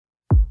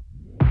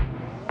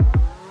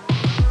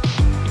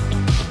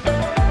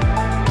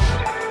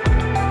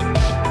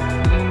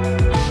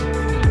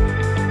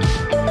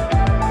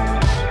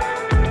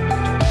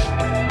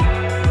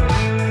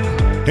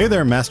Hey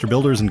there, Master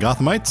Builders and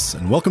Gothamites,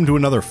 and welcome to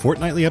another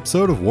fortnightly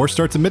episode of War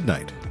Starts at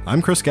Midnight.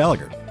 I'm Chris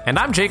Gallagher. And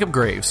I'm Jacob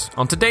Graves.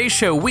 On today's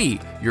show, we,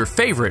 your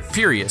favorite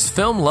furious,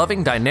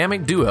 film-loving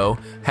dynamic duo,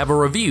 have a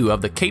review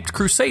of the Caped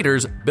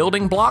Crusaders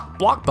building block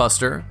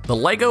blockbuster, the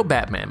Lego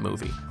Batman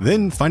movie.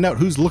 Then find out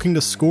who's looking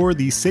to score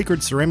the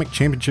Sacred Ceramic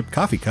Championship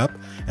Coffee Cup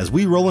as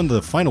we roll into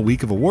the final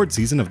week of award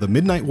season of the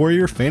Midnight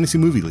Warrior Fantasy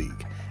Movie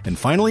League. And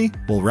finally,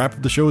 we'll wrap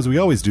up the show as we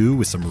always do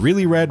with some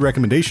really rad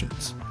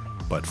recommendations.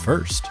 But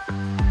first...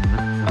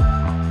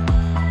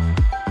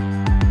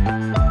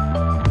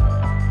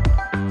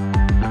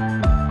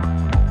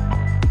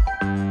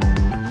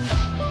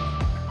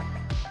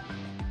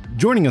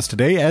 Joining us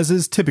today, as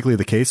is typically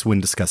the case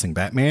when discussing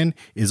Batman,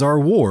 is our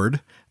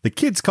ward. The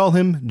kids call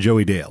him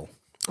Joey Dale.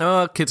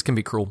 Kids can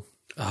be cruel.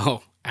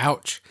 Oh,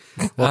 ouch.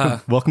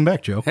 Welcome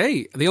back, Joe.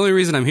 Hey, the only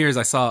reason I'm here is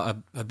I saw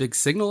a big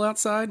signal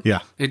outside. Yeah.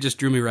 It just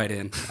drew me right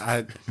in.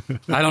 I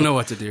don't know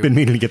what to do. Been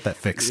meaning to get that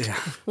fixed. Yeah.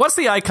 What's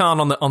the icon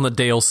on the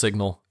Dale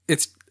signal?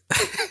 It's...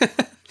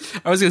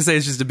 I was going to say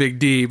it's just a big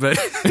D, but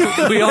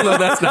we all know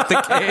that's not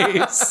the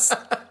case.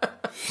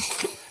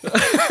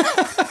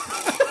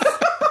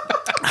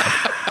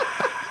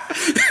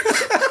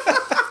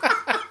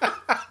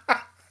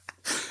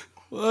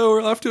 Well,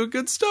 we're off to a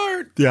good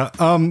start. Yeah.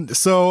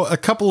 So a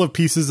couple of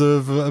pieces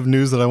of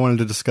news that I wanted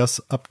to discuss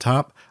up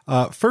top.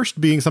 First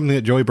being something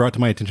that Joey brought to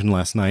my attention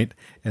last night,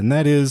 and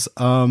that is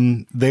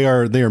they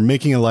are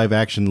making a live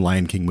action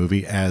Lion King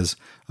movie, as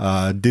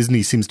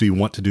Disney seems to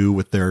want to do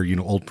with their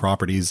old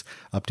properties,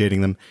 updating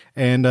them.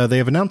 And they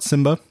have announced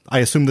Simba. I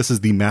assume this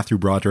is the Matthew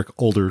Broderick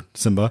older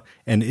Simba,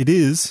 and it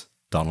is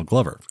Donald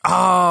Glover.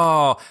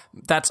 Oh,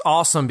 that's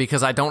awesome,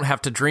 because I don't have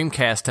to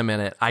Dreamcast him in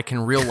it. I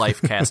can real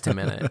life cast him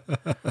in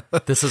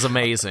it. This is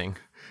amazing.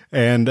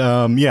 And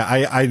I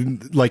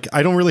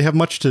don't really have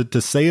much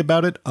to say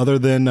about it other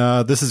than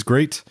this is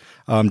great.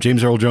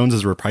 James Earl Jones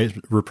is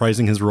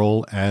reprising his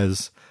role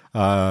as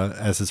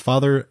his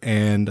father,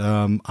 and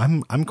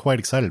I'm quite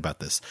excited about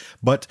this.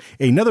 But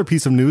another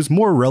piece of news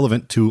more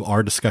relevant to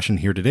our discussion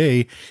here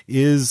today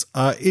is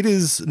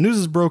news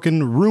is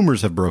broken,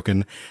 rumors have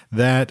broken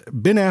that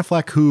Ben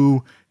Affleck,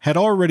 who had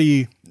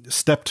already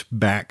stepped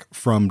back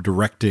from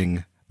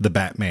directing the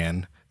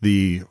Batman,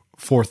 the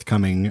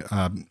forthcoming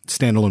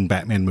standalone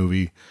Batman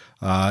movie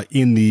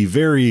in the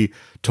very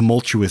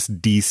tumultuous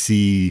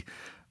DC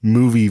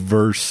movie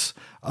verse.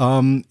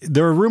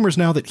 There are rumors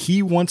now that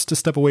he wants to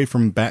step away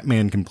from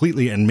Batman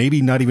completely and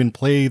maybe not even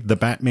play the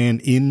Batman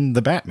in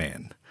the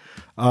Batman.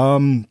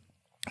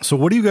 So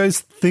what do you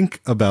guys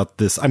think about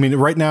this? I mean,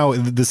 right now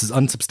this is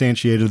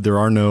unsubstantiated. There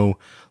are no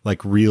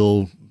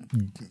real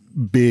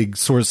big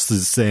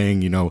sources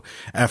saying,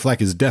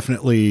 Affleck is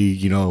definitely,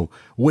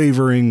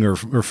 wavering or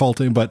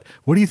faulting. But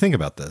what do you think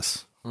about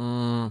this?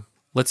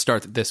 Let's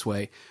start it this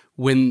way.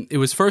 When it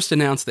was first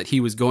announced that he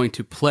was going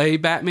to play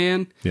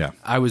Batman, yeah,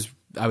 I was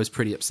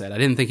pretty upset. I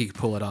didn't think he could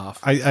pull it off.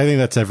 I think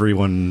that's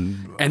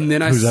everyone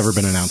who's ever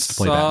been announced to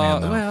play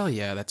Batman, though. Well,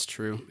 yeah, that's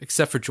true.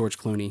 Except for George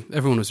Clooney.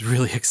 Everyone was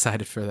really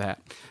excited for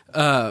that.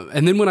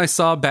 And then when I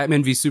saw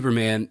Batman v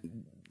Superman,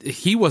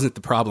 he wasn't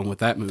the problem with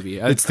that movie.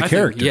 It's the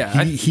character.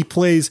 He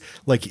plays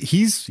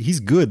he's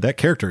good. That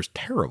character is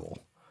terrible.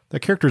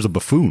 That character is a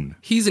buffoon.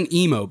 He's an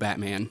emo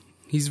Batman.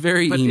 He's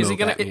very emo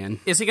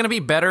Batman. Is he going to be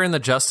better in the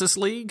Justice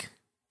League?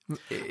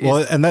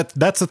 Well, and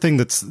that's the thing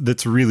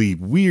that's really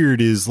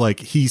weird is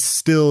he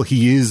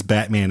is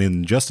Batman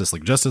in Justice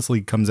League. Justice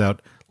League comes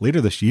out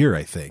later this year,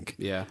 I think.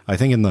 Yeah. I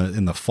think in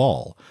the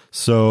fall.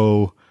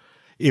 So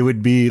it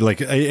would be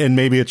and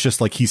maybe it's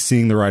just he's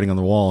seeing the writing on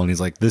the wall and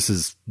he's like, this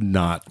is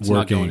not working.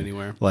 Not going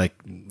anywhere.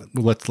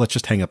 Let's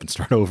just hang up and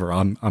start over.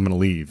 I'm going to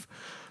leave.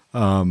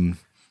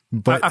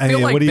 But I feel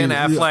like Ben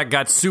Affleck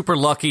got super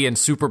lucky and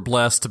super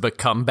blessed to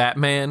become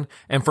Batman,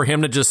 and for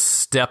him to just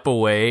step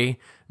away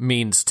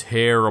means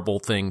terrible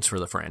things for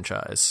the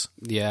franchise.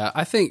 Yeah,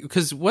 I think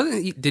because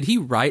did he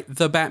write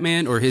the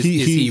Batman or is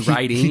he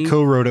writing? He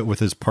co-wrote it with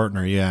his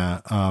partner,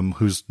 yeah,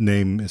 whose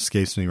name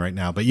escapes me right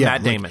now. But yeah,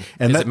 Matt Damon.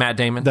 Is it Matt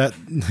Damon? That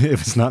it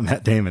was not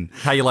Matt Damon.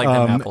 How you like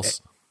them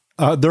apples?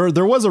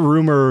 There was a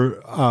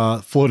rumor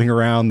floating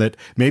around that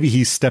maybe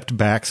he stepped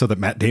back so that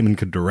Matt Damon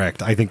could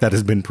direct. I think that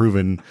has been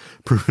proven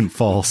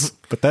false.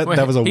 But that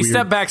was a weird... He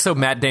stepped back so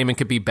Matt Damon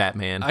could be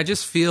Batman. I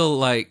just feel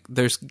like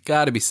there's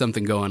got to be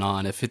something going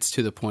on if it's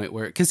to the point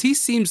where... Because he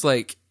seems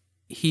like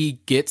he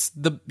gets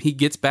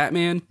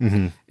Batman,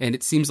 mm-hmm. and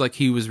it seems like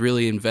he was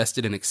really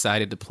invested and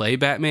excited to play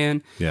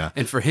Batman. Yeah.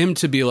 And for him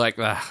to be like,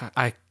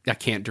 I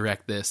can't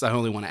direct this, I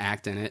only want to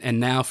act in it. And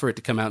now for it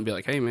to come out and be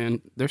like, hey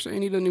man, they're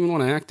saying he doesn't even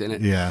want to act in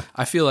it. Yeah.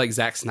 I feel like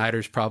Zack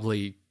Snyder's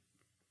probably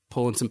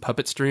pulling some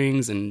puppet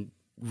strings and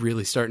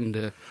really starting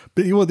to...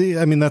 But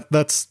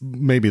that's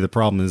maybe the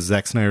problem is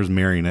Zack Snyder's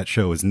marionette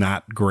show is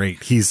not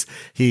great.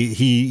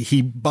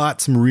 He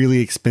bought some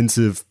really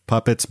expensive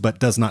puppets, but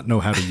does not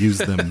know how to use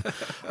them.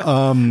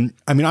 The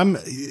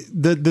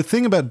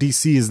thing about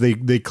DC is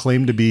they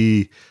claim to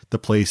be the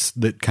place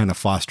that kind of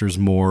fosters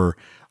more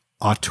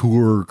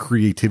auteur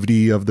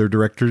creativity of their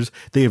directors.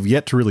 They have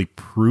yet to really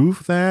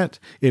prove that.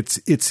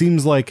 It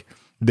seems like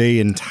they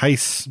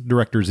entice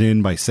directors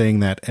in by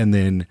saying that, and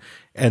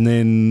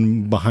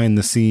then behind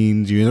the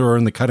scenes, or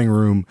in the cutting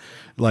room,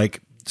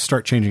 like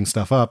start changing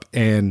stuff up.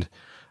 And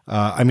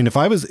I mean, if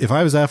I was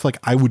Affleck,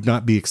 I would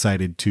not be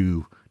excited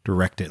to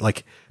direct it,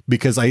 like,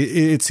 because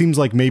it seems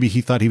like maybe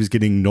he thought he was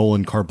getting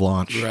Nolan carte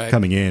blanche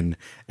coming in,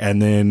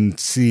 and then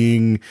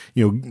seeing,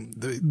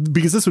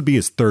 because this would be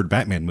his third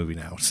Batman movie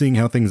now, seeing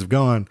how things have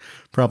gone,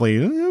 probably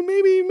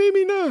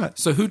maybe not.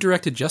 So who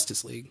directed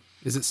Justice League?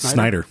 Is it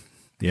Snyder?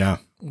 Yeah.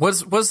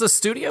 Was the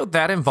studio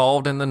that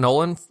involved in the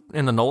Nolan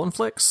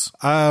flicks?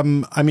 I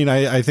mean,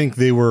 I think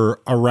they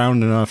were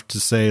around enough to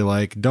say,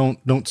 like,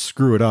 don't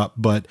screw it up.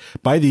 But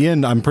by the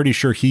end, I'm pretty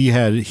sure he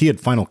had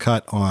final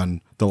cut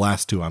on the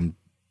last two. I'm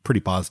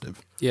pretty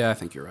positive. Yeah, I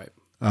think you're right.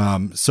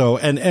 So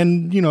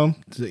and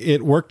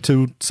it worked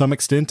to some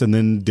extent, and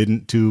then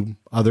didn't to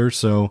others.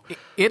 So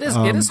it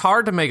is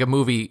hard to make a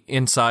movie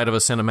inside of a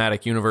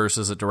cinematic universe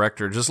as a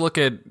director. Just look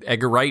at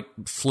Edgar Wright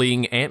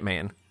fleeing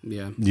Ant-Man.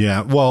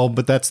 Yeah. Well,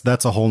 but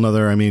that's a whole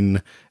nother. I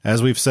mean,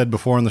 as we've said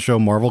before on the show,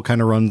 Marvel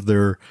kind of runs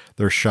their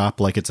shop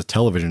like it's a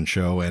television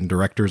show, and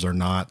directors are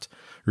not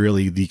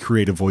really the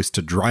creative voice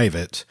to drive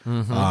it.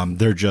 Mm-hmm.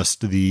 They're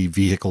just the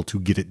vehicle to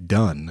get it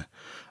done.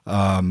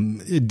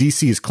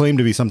 DC has claimed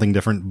to be something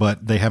different,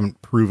 but they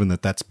haven't proven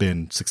that that's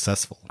been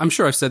successful. I'm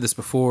sure I've said this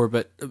before,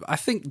 but I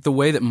think the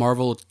way that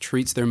Marvel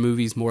treats their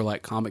movies more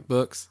like comic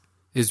books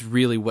is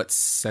really what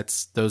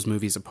sets those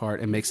movies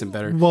apart and makes them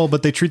better. Well,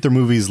 but they treat their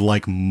movies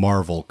like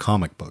Marvel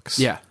comic books.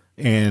 Yeah.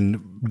 And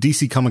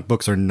DC comic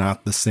books are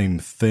not the same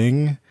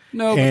thing.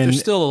 No, but there's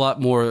still a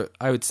lot more,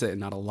 I would say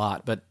not a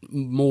lot, but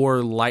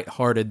more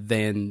lighthearted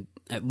than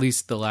at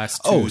least the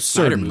last two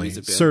Snyder movies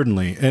have been.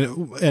 Certainly.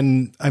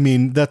 And I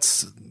mean,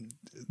 that's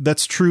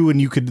true.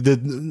 And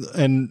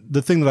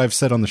the thing that I've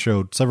said on the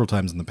show several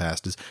times in the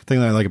past is, the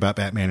thing that I like about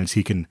Batman is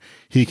he can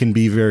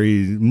be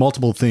very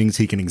multiple things.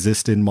 He can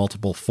exist in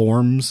multiple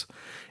forms.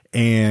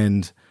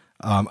 And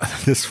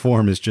this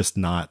form is just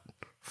not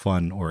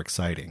fun or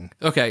exciting.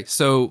 Okay.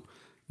 So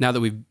now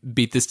that we've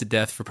beat this to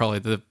death for probably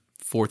the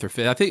fourth or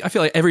fifth, I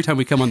feel like every time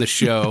we come on the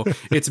show,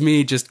 it's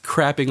me just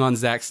crapping on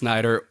Zack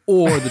Snyder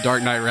or The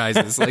Dark Knight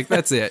Rises. Like,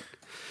 that's it.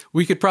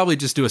 We could probably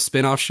just do a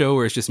spin-off show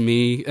where it's just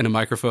me and a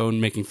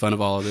microphone making fun of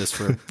all of this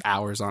for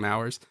hours on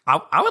hours.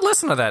 I would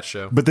listen to that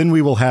show. But then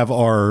we will have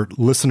our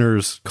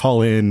listeners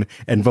call in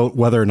and vote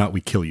whether or not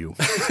we kill you.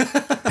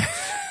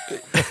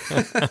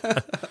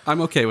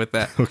 I'm okay with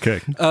that.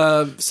 Okay.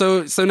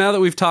 So now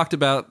that we've talked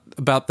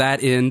about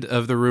that end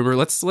of the rumor,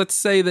 let's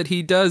say that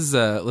he does.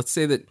 Let's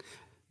say that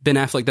Ben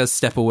Affleck does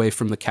step away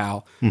from the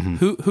cowl.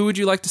 Mm-hmm. Who would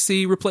you like to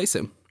see replace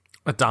him?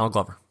 Donald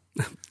Glover.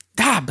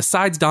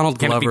 Besides Donald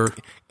Glover.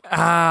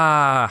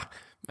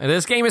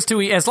 This game is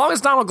too easy. As long as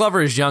Donald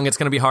Glover is young, it's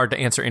going to be hard to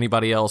answer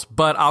anybody else.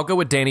 But I'll go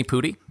with Danny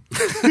Pudi.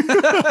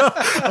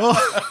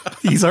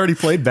 He's already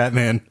played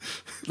Batman.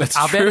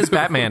 I'll bet it's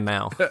Batman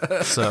now.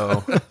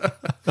 So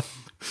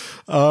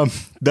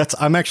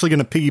I'm actually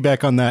going to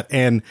piggyback on that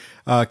and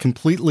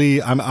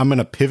completely. I'm going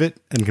to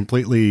pivot and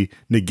completely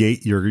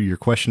negate your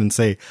question and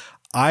say,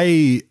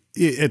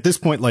 at this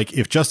point, like,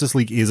 if Justice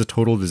League is a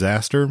total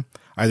disaster,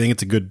 I think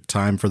it's a good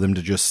time for them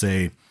to just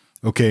say,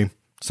 okay,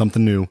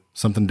 something new,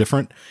 something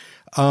different.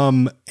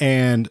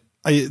 And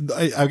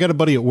I've got a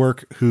buddy at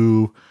work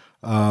who,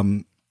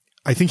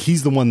 I think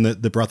he's the one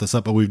that brought this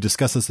up, but we've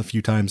discussed this a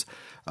few times.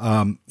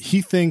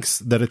 He thinks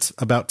that it's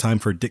about time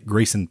for a Dick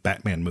Grayson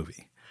Batman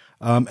movie.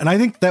 And I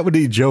think that would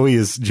be Joey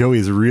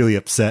is really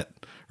upset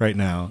right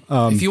now.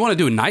 If you want to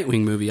do a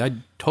Nightwing movie,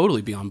 I'd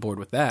totally be on board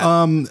with that.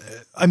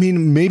 I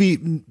mean,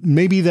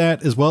 maybe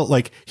that as well.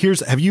 Like,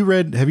 have you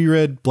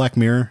read Black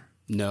Mirror?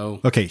 No.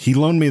 Okay. He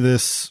loaned me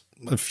this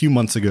a few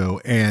months ago,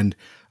 and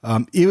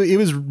it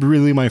was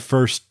really my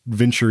first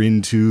venture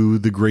into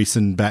the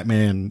Grayson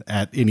Batman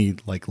at any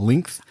like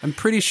length. I'm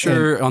pretty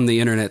sure on the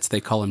internets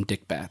they call him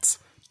Dick Bats.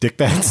 Dick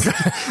Bats.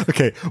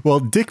 Okay. Well,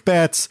 Dick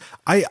Bats,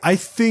 I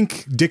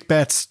think Dick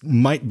Bats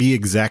might be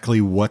exactly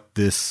what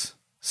this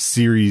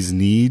series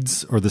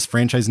needs, or this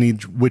franchise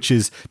needs, which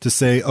is to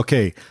say,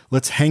 okay,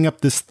 let's hang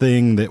up this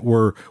thing that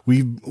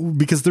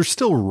because they're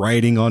still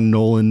writing on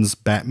Nolan's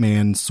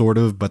Batman sort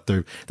of, but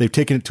they've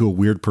taken it to a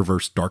weird,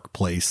 perverse, dark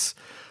place.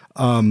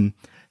 Hang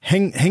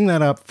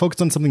that up, focus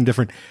on something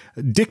different.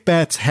 Dick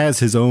Bats has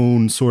his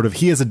own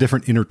he has a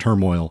different inner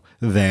turmoil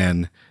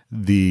than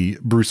the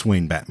Bruce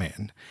Wayne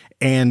Batman.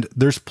 And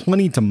there's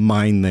plenty to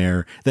mine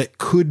there that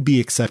could be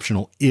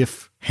exceptional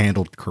if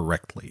handled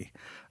correctly.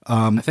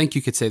 I think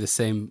you could say the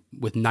same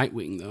with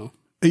Nightwing, though.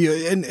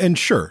 Yeah, and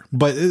sure,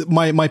 but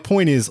my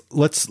point is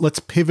let's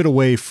pivot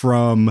away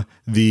from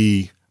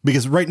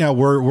because right now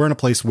we're in a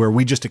place where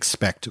we just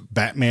expect a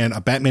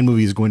Batman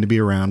movie is going to be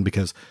around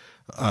because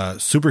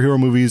superhero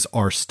movies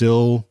are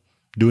still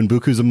doing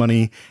bukus of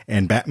money,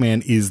 and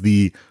Batman is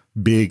the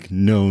big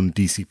known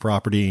DC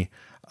property.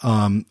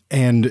 And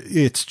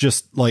it's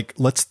just like,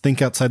 let's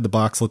think outside the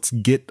box. Let's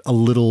get a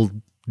little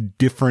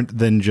different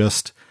than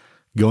just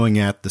going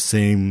at the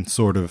same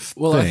sort of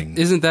thing.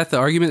 Isn't that the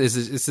argument?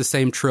 It's the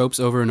same tropes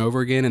over and over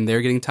again, and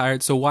they're getting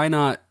tired. So why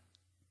not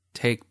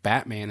take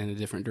Batman in a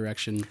different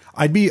direction.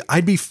 I'd be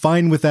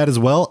fine with that as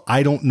well.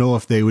 I don't know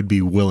if they would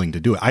be willing to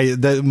do it.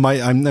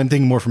 I'm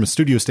thinking more from a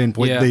studio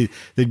standpoint. Yeah.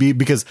 They'd be,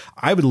 because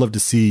I would love to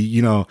see,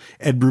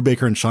 Ed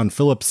Brubaker and Sean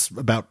Phillips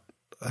about,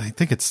 I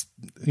think it's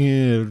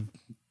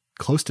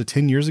close to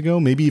 10 years ago,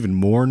 maybe even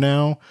more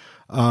now.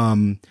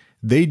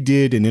 They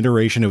did an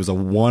iteration. It was a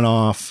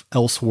one-off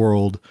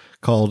Elseworld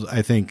called,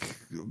 I think,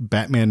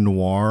 Batman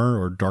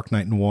Noir or Dark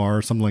Knight Noir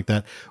or something like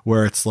that,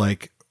 where it's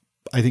like,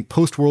 I think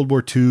post World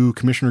War II,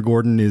 Commissioner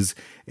Gordon is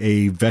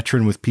a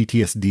veteran with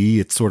PTSD.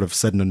 It's sort of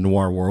set in a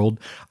noir world.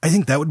 I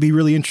think that would be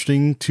really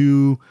interesting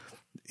to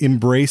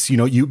embrace,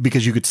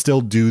 because you could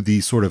still do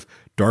the sort of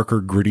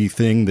darker, gritty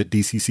thing that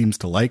DC seems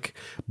to like,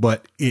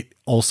 but it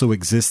also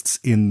exists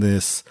in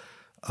this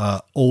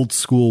old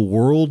school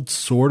world,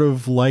 sort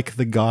of like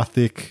the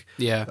Gothic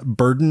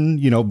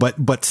burden,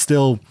 but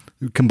still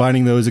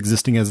combining those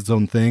existing as its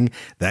own thing.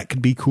 That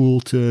could be cool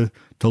to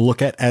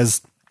look at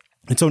as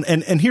its own.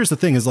 And here's the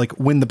thing is, like,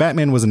 when the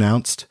Batman was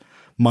announced,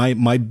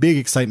 my big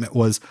excitement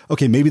was,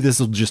 okay, maybe this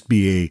will just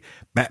be a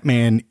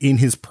Batman in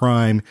his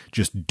prime,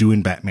 just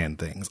doing Batman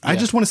things. I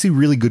just want to see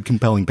really good,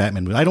 compelling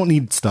Batman movies. I don't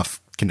need stuff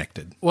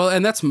connected. Well,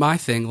 and that's my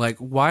thing. Like,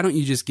 why don't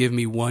you just give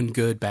me one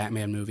good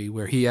Batman movie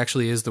where he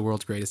actually is the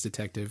world's greatest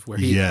detective, where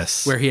he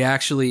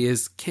actually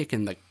is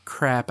kicking the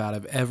crap out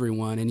of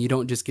everyone, and you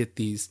don't just get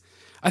these.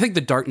 I think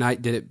The Dark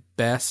Knight did it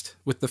best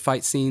with the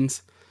fight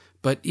scenes,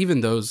 but even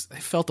those, they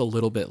felt a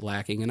little bit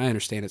lacking, and I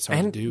understand it's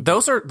hard to do.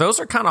 Those are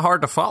kind of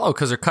hard to follow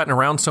because they're cutting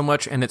around so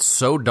much, and it's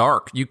so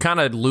dark. You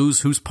kind of lose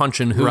who's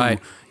punching who. Right.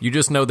 You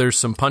just know there's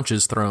some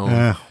punches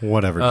thrown.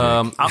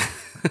 Whatever.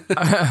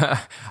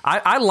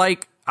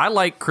 I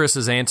like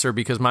Chris's answer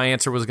because my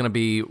answer was going to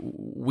be,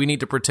 we need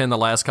to pretend the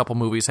last couple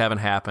movies haven't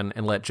happened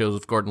and let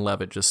Joseph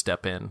Gordon-Levitt just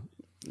step in.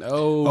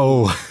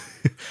 I'm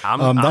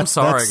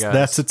sorry, guys.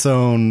 That's its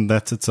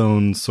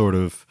own sort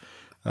of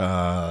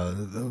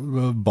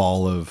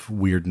ball of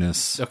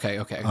weirdness. Okay.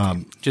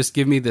 Just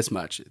give me this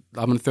much.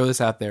 I'm going to throw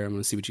this out there. I'm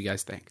going to see what you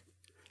guys think.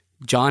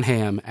 John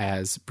Hamm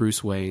as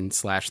Bruce Wayne /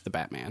 the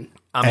Batman.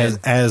 As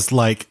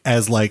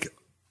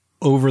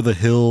over the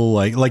hill,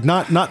 like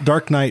not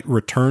Dark Knight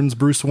Returns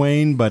Bruce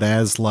Wayne, but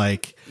as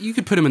like, you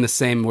could put him in the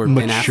same where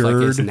Ben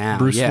Affleck is now.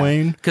 Bruce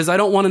Wayne. Because I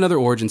don't want another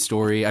origin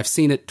story. I've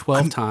seen it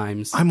 12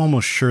 times. I'm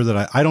almost sure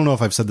that I don't know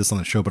if I've said this on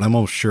the show, but I'm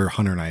almost sure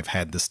Hunter and I have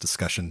had this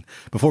discussion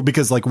before,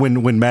 because like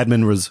when Mad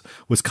Men was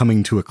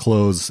coming to a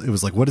close, it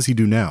was like, what does he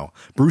do now?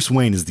 Bruce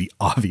Wayne is the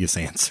obvious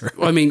answer.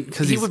 Well, I mean,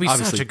 because he he's would be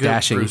obviously such a good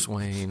dashing. Bruce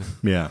Wayne.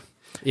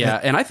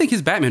 Yeah, and I think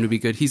his Batman would be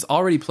good. He's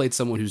already played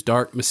someone who's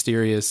dark,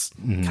 mysterious,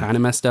 kind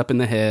of messed up in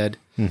the head.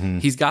 Mm-hmm.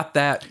 He's got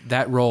that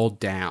role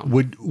down.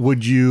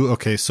 Would you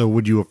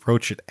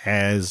approach it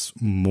as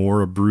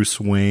more a Bruce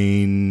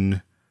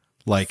Wayne,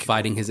 like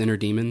fighting his inner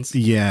demons?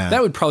 Yeah,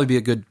 that would probably be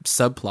a good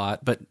subplot.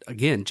 But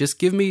again, just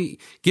give me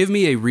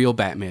a real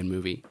Batman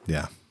movie.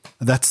 Yeah.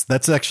 That's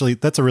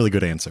a really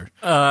good answer.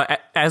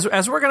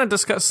 As we're going to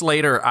discuss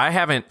later, I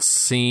haven't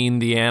seen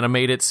the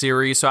animated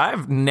series, so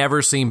I've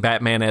never seen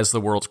Batman as the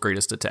world's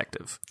greatest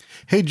detective.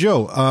 Hey,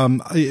 Joe,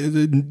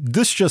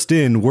 this just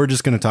in, we're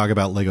just going to talk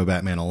about Lego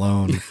Batman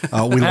alone.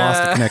 We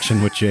lost a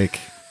connection with Jake.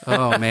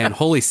 Oh, man.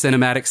 Holy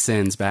cinematic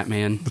sins,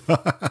 Batman.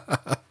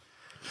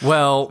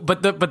 Well,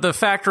 but the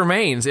fact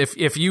remains,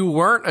 if you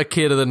weren't a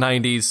kid of the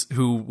 90s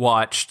who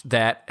watched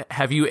that,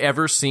 have you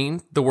ever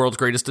seen the world's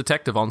greatest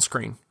detective on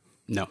screen?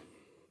 No.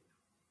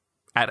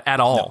 At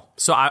all. No.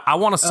 So I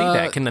want to see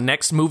that. Can the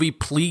next movie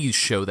please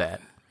show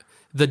that?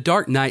 The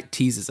Dark Knight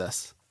teases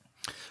us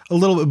a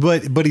little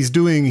bit, but he's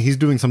doing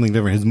something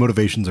different. His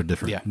motivations are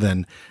different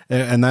than,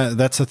 and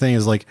that's the thing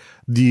is like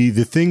the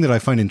thing that I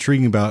find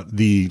intriguing about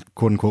the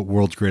quote unquote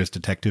world's greatest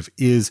detective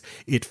is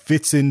it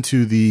fits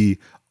into the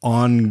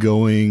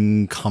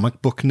ongoing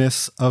comic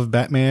bookness of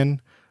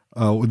Batman.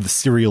 With the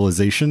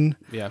serialization,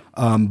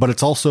 but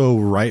it's also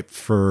ripe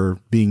for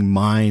being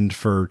mined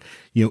for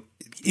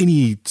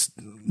any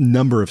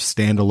number of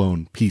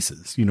standalone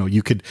pieces.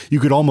 You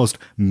could almost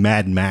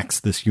Mad Max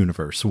this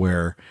universe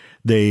where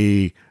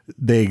they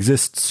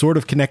exist sort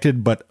of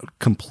connected, but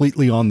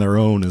completely on their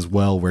own as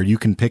well, where you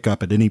can pick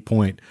up at any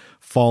point,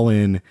 fall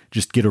in,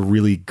 just get a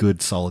really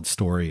good solid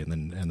story and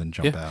then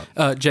jump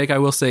out. Jake, I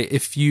will say,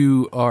 if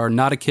you are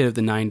not a kid of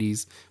the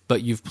 90s,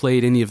 but you've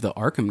played any of the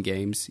Arkham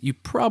games, you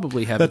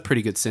probably have a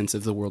pretty good sense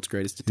of the world's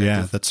greatest detective.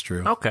 Yeah, that's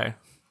true. Okay.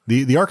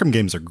 The Arkham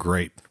games are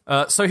great.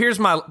 So here's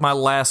my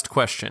last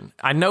question.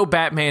 I know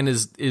Batman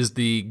is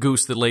the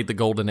goose that laid the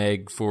golden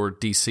egg for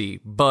DC,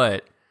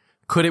 but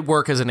could it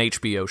work as an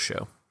HBO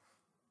show?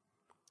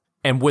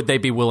 And would they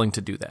be willing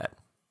to do that?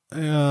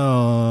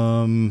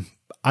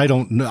 I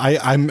don't know.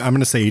 I'm going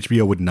to say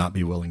HBO would not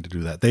be willing to do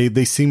that.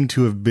 They seem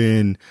to have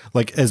been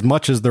like, as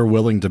much as they're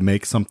willing to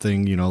make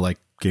something, like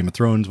Game of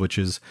Thrones, which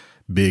is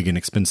big and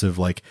expensive.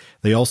 Like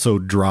they also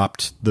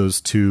dropped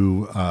those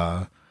two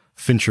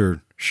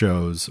Fincher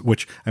shows,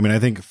 which I mean, I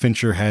think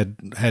Fincher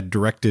had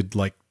directed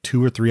like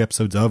 2 or 3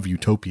 episodes of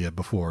Utopia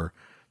before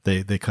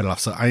they cut it off.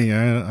 So I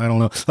don't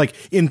know. Like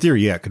in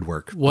theory, yeah, it could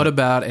work. What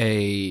about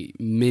a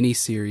mini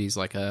series,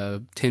 like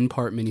a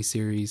 10-part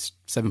miniseries,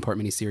 7-part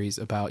miniseries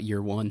about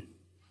year one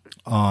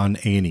on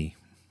A&E?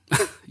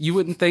 You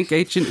wouldn't think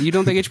you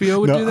don't think HBO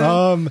would do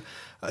that?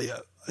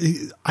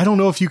 I don't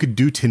know if you could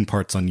do 10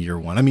 parts on year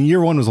one. I mean,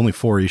 year one was only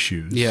 4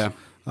 issues. Yeah.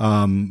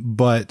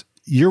 But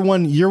year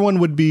one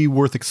would be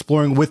worth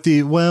exploring with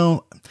the,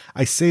 well,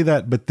 I say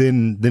that, but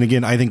then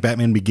again, I think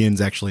Batman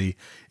Begins actually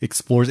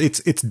explores,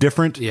 it's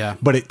different, yeah,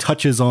 but it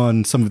touches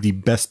on some of the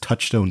best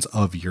touchstones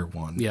of year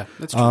one. Yeah,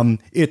 that's true.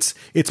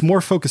 It's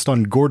more focused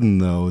on Gordon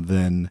though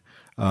than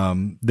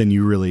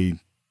you really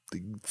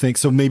think.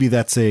 So maybe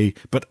that's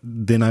but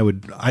then I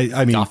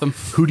mean, Gotham.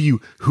 Who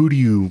do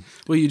you?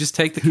 Well, you just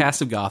take the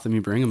cast of Gotham,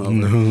 you bring them over.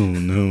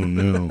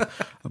 No.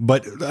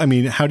 But I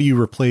mean, how do you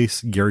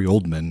replace Gary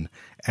Oldman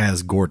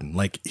as Gordon?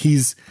 Like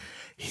he's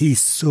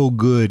so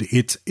good.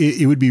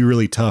 It would be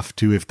really tough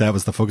to, if that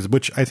was the focus,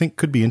 which I think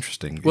could be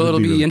interesting. Well, it'll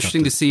be really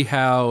interesting to see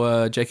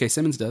how J.K.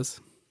 Simmons does.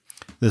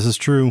 This is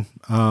true.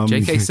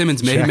 J.K.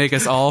 Simmons may make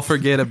us all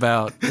forget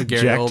about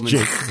Gary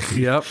Oldman.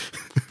 Yep.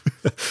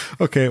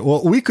 Okay,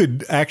 well, we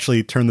could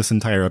actually turn this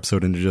entire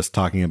episode into just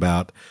talking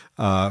about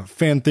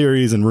fan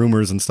theories and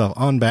rumors and stuff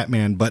on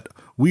Batman, but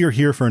we are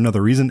here for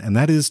another reason, and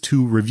that is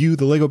to review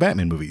the Lego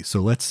Batman movie. So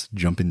let's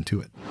jump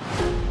into it.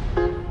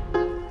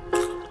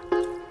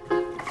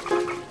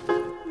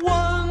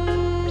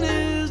 One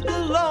is the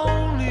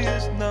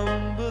loneliest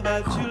number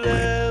that you'll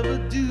ever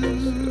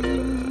do.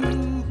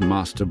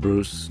 Master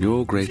Bruce,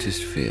 your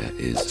greatest fear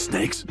is...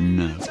 Snakes?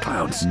 No.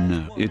 Clowns?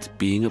 No. It's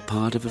being a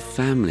part of a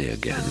family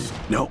again.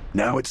 No,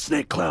 now it's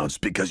snake clowns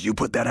because you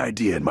put that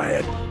idea in my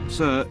head.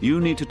 Sir, you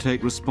need to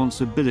take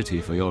responsibility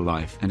for your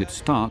life, and it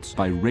starts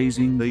by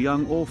raising the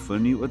young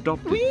orphan you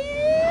adopted.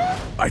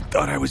 I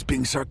thought I was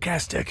being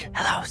sarcastic.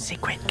 Hello,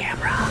 secret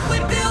camera. We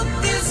built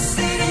this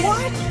city.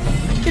 What?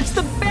 It's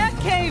the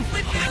Batcave.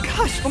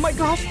 Oh my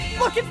gosh.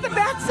 Look, it's the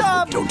Bat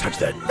Sub. Don't touch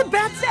that. The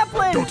Bat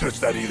Zeppelin. Don't touch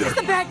that either. It's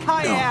the Bat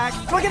Kayak.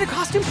 No. Do I get a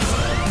costume?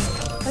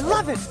 I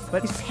love it,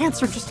 but these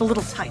pants are just a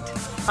little tight.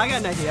 I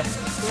got an idea.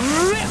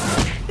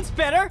 It's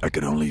better. I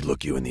can only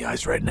look you in the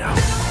eyes right now.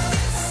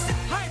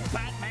 Hi,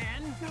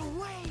 Batman. No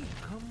way.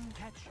 Come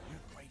catch your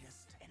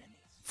greatest enemy.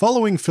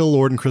 Following Phil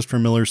Lord and Christopher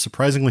Miller's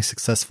surprisingly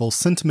successful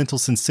sentimental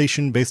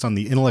sensation based on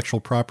the intellectual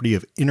property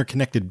of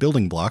interconnected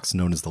building blocks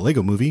known as the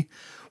Lego Movie,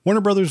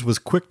 Warner Brothers was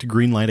quick to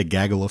greenlight a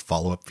gaggle of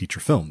follow-up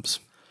feature films.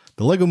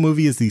 The Lego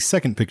Movie is the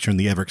second picture in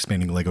the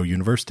ever-expanding Lego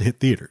universe to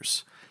hit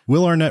theaters.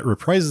 Will Arnett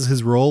reprises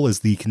his role as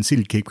the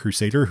conceited Cape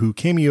Crusader who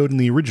cameoed in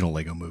the original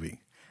Lego Movie.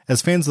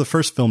 As fans of the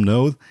first film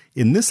know,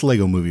 in this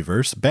Lego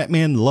Movieverse,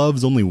 Batman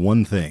loves only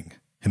one thing: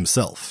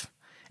 himself.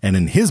 And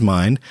in his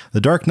mind, the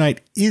Dark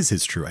Knight is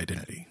his true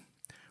identity.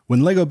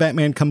 When Lego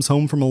Batman comes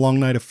home from a long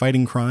night of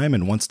fighting crime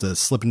and wants to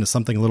slip into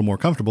something a little more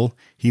comfortable,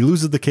 he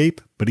loses the cape,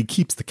 but he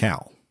keeps the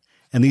cowl.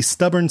 And the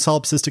stubborn,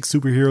 solipsistic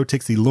superhero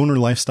takes the loner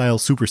lifestyle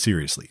super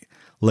seriously.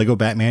 Lego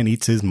Batman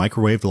eats his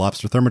microwaved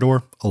lobster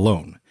thermidor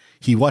alone.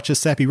 He watches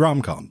sappy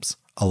rom-coms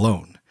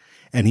alone.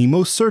 And he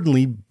most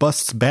certainly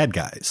busts bad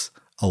guys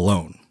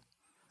alone.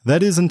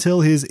 That is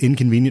until his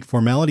inconvenient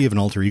formality of an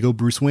alter ego,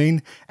 Bruce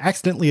Wayne,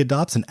 accidentally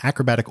adopts an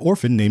acrobatic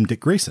orphan named Dick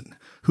Grayson,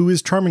 who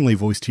is charmingly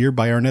voiced here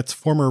by Arnett's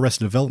former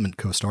Arrested Development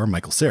co-star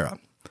Michael Cera.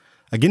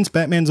 Against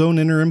Batman's own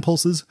inner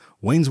impulses,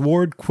 Wayne's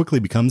ward quickly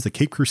becomes the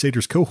Cape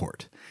Crusaders'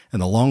 cohort,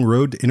 and the long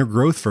road to inner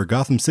growth for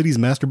Gotham City's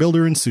master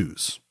builder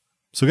ensues.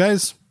 So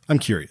guys, I'm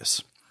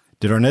curious.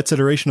 Did Arnett's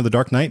iteration of the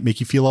Dark Knight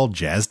make you feel all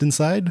jazzed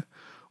inside?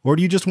 Or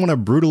do you just want to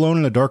brood alone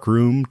in a dark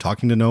room,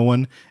 talking to no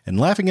one, and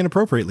laughing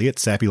inappropriately at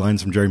sappy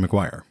lines from Jerry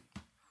Maguire?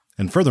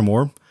 And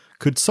furthermore,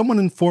 could someone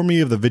inform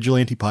me of the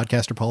vigilante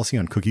podcaster policy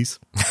on cookies?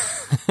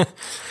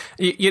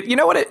 You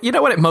know what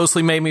it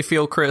mostly made me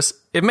feel, Chris?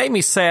 It made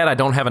me sad I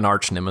don't have an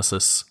arch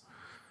nemesis.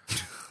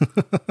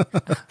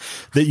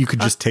 That you could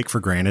just take for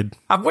granted.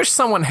 I wish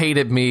someone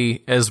hated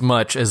me as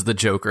much as the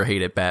Joker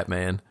hated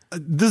Batman.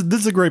 This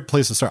is a great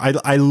place to start.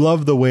 I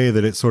love the way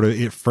that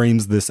it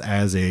frames this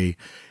as a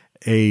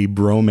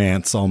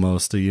bromance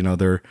almost. You know,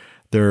 they're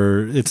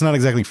it's not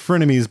exactly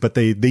frenemies, but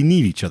they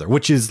need each other,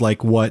 which is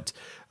like what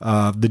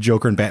the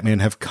Joker and Batman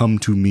have come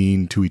to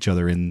mean to each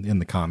other in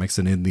the comics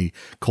and in the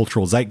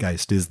cultural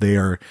zeitgeist. Is they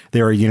are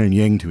yin and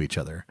yang to each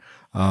other.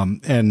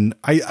 And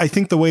I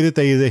think the way that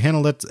they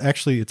handle that,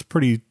 actually, it's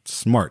pretty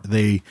smart.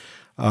 They,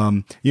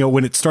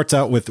 when it starts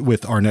out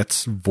with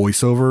Arnett's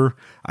voiceover,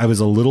 I was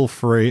a little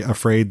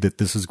afraid that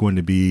this is going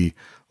to be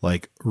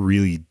like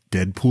really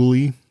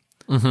Deadpool-y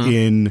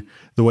in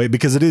the way,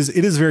 because it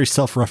is very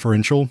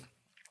self-referential.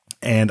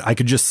 And I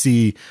could just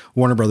see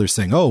Warner Brothers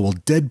saying, oh, well,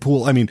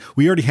 Deadpool. I mean,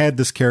 we already had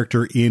this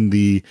character in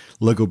the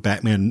Lego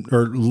Batman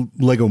or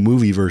Lego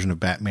movie version of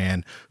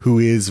Batman, who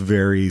is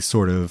very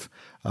sort of,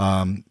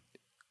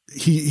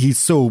 he's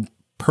so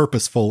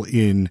purposeful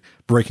in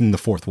breaking the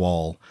fourth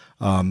wall,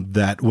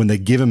 that when they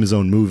give him his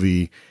own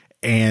movie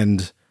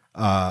and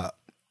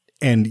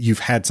you've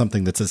had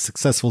something that's as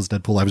successful as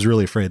Deadpool, I was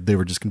really afraid they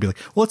were just gonna be like,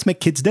 well, let's make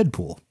kids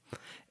Deadpool.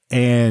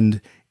 And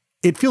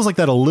it feels like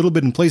that a little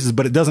bit in places,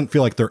 but it doesn't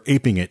feel like they're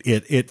aping it.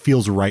 It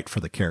feels right for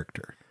the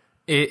character.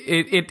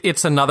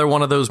 It's another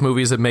one of those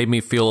movies that made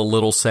me feel a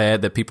little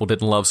sad that people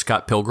didn't love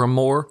Scott Pilgrim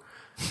more.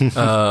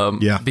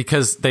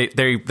 Because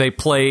they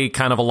play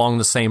kind of along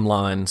the same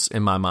lines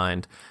in my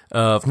mind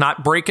of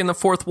not breaking the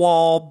fourth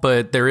wall,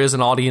 but there is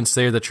an audience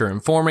there that you're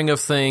informing of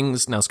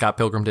things. Now, Scott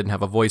Pilgrim didn't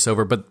have a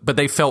voiceover, but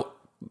they felt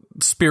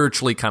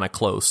spiritually kind of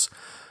close.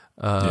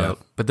 But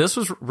this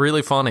was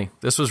really funny.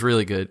 This was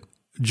really good.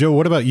 Joe,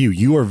 what about you?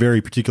 You are very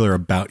particular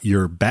about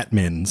your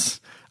Batmans.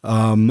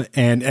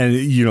 And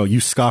you know, you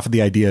scoff at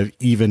the idea of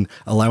even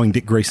allowing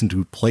Dick Grayson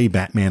to play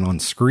Batman on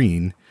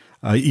screen,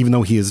 even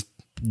though he has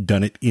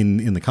done it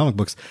in the comic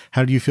books.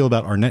 How do you feel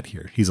about Arnett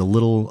here? He's a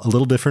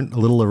little different, a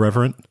little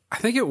irreverent. I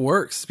think it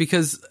works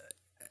because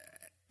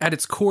at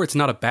its core, it's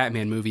not a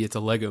Batman movie. It's a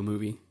Lego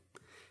movie.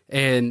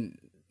 And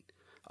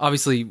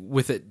obviously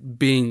with it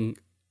being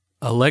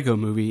a Lego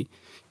movie,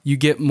 you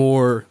get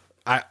more,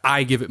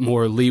 I give it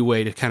more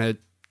leeway to kind of,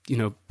 you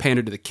know,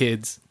 pander to the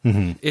kids.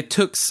 Mm-hmm. It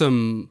took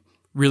some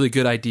really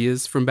good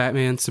ideas from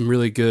Batman, some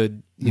really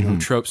good, you know,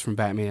 tropes from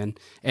Batman.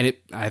 And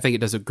I think it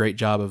does a great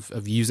job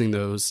of using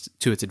those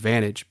to its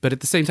advantage. But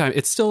at the same time,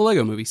 it's still a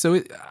Lego movie.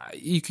 So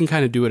you can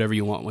kind of do whatever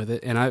you want with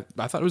it. And I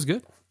thought it was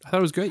good. I thought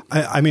it was great.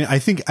 I mean, I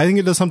think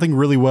it does something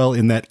really well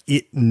in that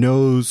it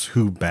knows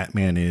who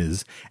Batman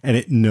is and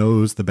it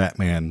knows the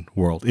Batman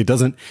world. It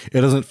doesn't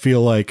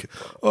feel like,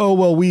 oh,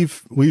 well,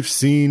 we've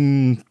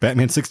seen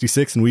Batman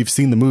 66 and we've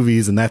seen the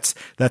movies and that's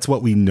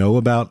what we know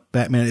about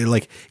Batman.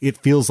 It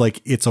feels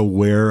like it's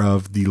aware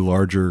of the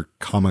larger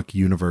comic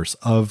universe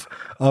of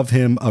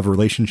him, of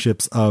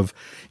relationships, of,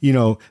 you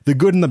know, the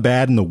good and the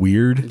bad and the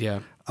weird.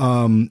 Yeah.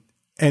 And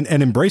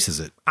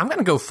embraces it. I'm going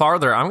to go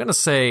farther. I'm going to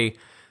say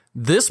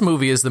this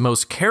movie is the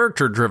most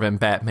character-driven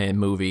Batman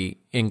movie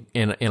in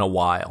a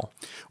while.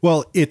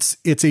 Well, it's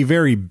a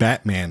very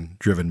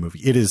Batman-driven movie.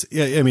 It is.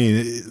 I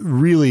mean,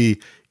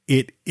 really,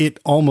 it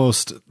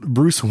almost,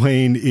 Bruce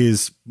Wayne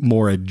is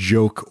more a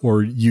joke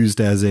or used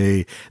as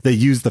they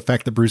use the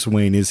fact that Bruce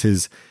Wayne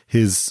is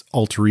his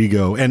alter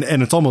ego, and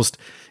it's almost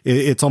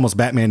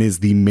Batman is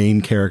the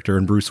main character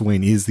and Bruce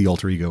Wayne is the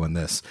alter ego in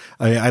this.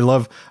 I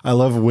love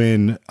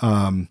when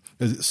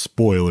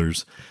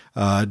spoilers.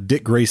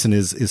 Dick Grayson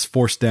is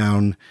forced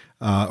down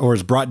or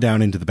is brought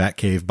down into the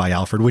Batcave by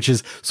Alfred, which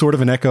is sort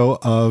of an echo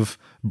of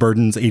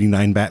Burton's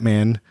 89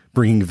 Batman,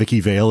 bringing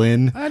Vicky Vale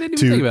in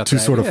to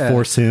sort of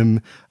force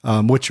him,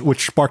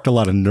 which sparked a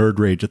lot of nerd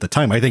rage at the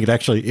time. I think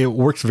it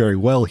works very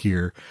well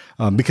here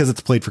because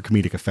it's played for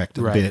comedic effect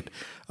a bit.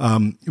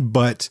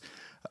 But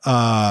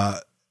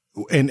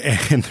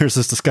there's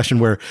this discussion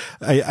where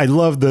I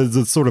love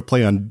the sort of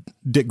play on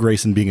Dick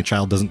Grayson being a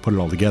child doesn't put it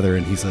all together,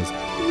 and he says,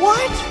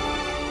 What?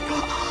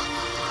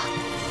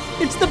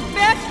 It's the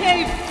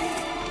Batcave!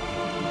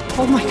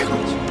 Oh my gosh.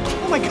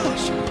 Oh my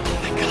gosh.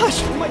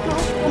 Oh my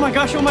gosh. Oh my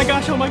gosh. Oh my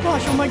gosh. Oh my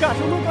gosh. Oh my gosh.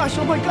 Oh my gosh. Oh my gosh.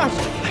 Oh my gosh.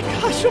 Oh my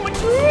gosh. Oh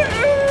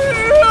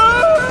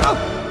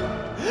my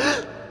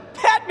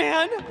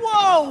Batman!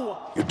 Whoa!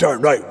 You're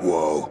darn right,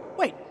 whoa.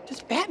 Wait,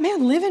 does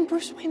Batman live in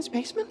Bruce Wayne's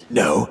basement?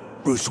 No,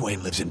 Bruce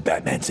Wayne lives in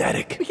Batman's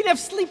attic. We can have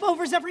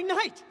sleepovers every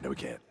night. No, we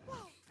can't.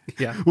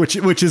 Yeah. Which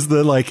is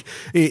the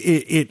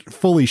it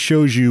fully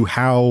shows you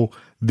how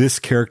this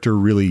character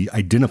really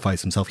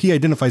identifies himself. He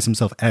identifies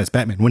himself as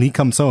Batman. When he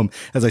comes home,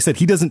 as I said,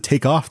 he doesn't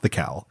take off the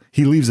cowl.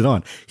 He leaves it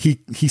on. He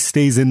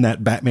stays in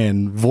that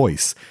Batman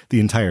voice the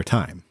entire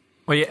time.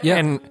 Well,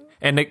 yeah.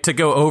 And to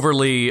go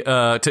overly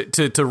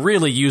to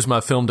really use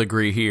my film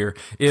degree here,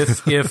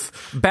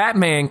 if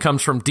Batman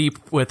comes from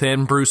deep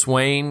within Bruce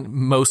Wayne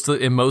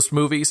in most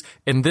movies,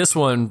 in this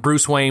one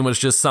Bruce Wayne was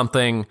just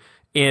something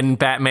in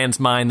Batman's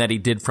mind that he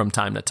did from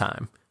time to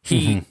time.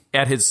 He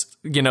at his,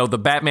 you know, the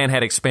Batman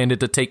had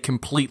expanded to take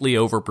completely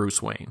over Bruce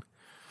Wayne.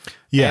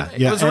 Yeah,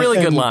 and it was a really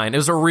good line. It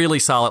was a really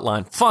solid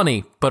line.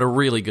 Funny, but a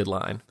really good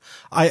line.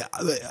 I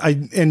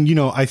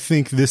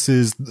think this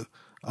is,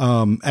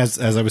 as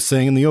I was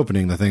saying in the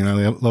opening, the thing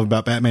I love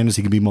about Batman is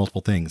he can be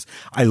multiple things.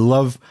 I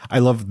love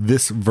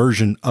this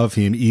version of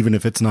him, even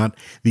if it's not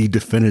the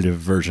definitive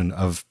version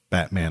of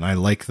Batman. I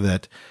like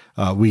that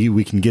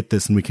we can get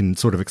this and we can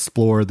sort of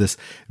explore this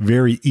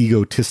very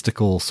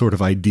egotistical sort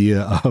of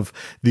idea of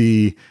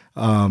the,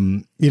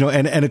 and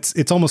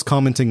it's almost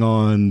commenting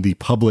on the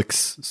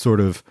public's sort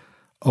of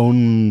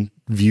own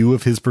view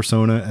of his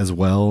persona as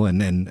well,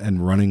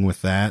 and running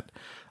with that.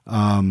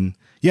 I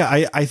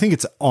think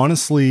it's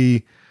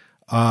honestly,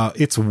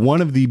 it's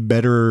one of the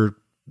better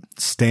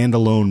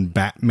standalone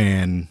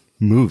Batman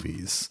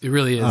movies. It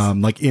really is.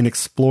 Like in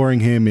exploring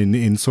him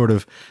in sort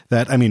of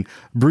that. I mean,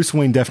 Bruce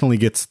Wayne definitely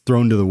gets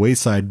thrown to the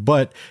wayside,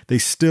 but they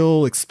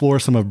still explore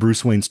some of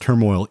Bruce Wayne's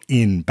turmoil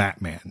in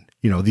Batman.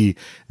 You know,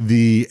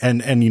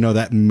 and you know,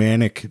 that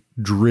manic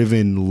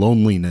driven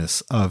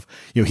loneliness of,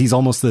 you know,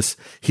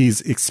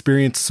 he's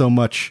experienced so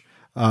much,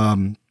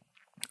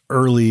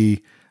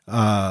 early,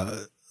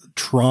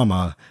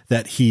 trauma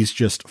that he's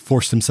just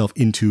forced himself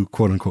into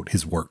quote unquote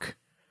his work.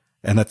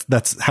 And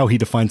that's how he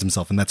defines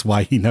himself. And that's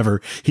why he never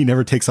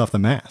takes off the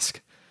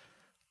mask.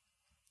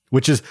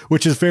 which is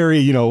very,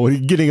 you know,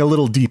 getting a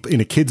little deep in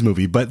a kids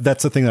movie, but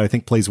that's the thing that I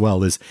think plays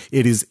well is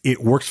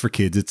it works for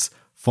kids. It's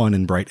fun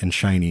and bright and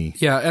shiny.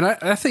 Yeah, and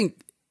I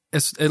think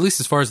at least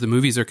as far as the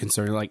movies are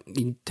concerned, like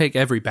you take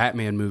every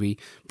Batman movie,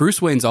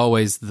 Bruce Wayne's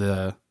always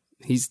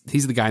he's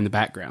the guy in the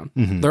background.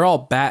 Mm-hmm. They're all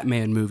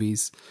Batman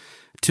movies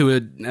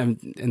and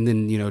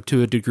then, you know,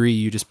 to a degree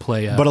you just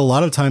play But a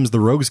lot of times the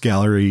Rogues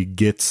Gallery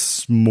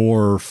gets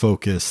more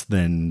focus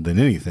than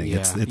anything. Yeah.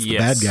 It's the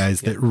bad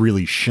guys that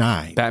really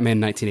shine.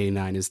 Batman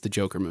 1989 is the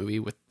Joker movie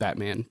with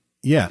Batman.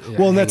 Yeah.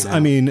 Well, and that's, out. I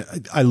mean,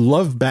 I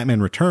love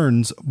Batman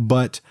Returns,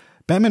 but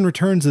Batman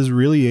Returns is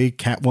really a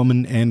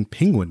Catwoman and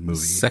Penguin movie.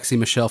 Sexy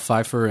Michelle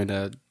Pfeiffer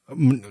and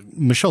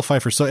Michelle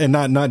Pfeiffer. So, and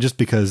not just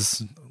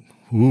because,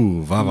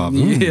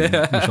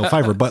 Michelle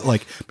Pfeiffer, but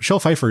like Michelle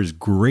Pfeiffer is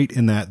great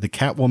in that. The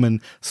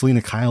Catwoman,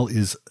 Selena Kyle,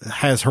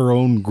 has her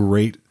own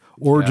great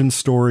origin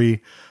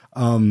story.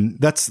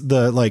 That's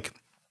the, like,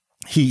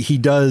 he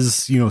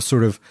does, you know,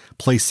 sort of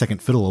play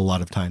second fiddle a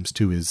lot of times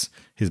to his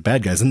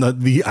bad guys. And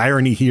the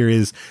irony here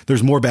is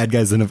there's more bad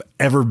guys than have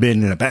ever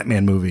been in a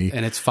Batman movie.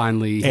 And it's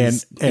finally,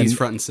 he's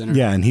front and center.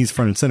 Yeah. And he's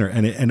front and center,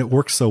 and it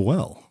works so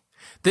well.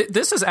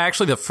 This is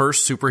actually the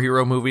first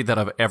superhero movie that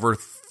I've ever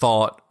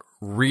thought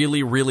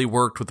really, really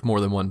worked with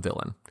more than one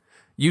villain.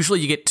 Usually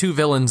you get two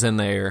villains in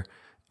there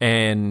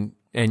and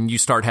you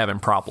start having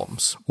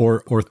problems.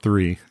 Or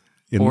three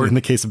in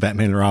the case of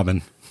Batman and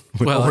Robin.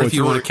 Well, if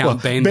you want to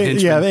count Bane,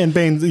 yeah, and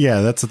Bane,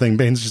 yeah, that's the thing.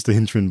 Bane's just a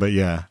henchman, but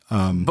yeah.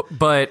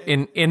 But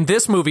in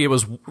this movie, it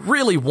was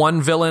really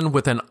one villain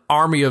with an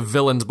army of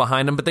villains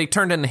behind him, but they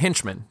turned into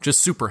henchmen,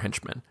 just super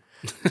henchmen,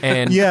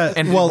 and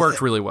it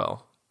worked really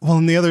well. Well,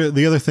 and the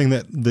other thing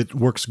that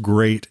works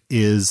great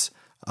is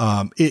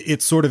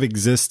it sort of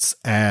exists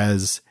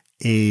as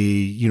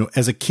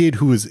as a kid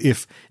who is,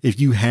 if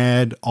you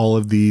had all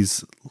of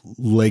these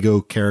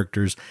Lego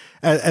characters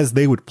as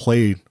they would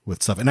play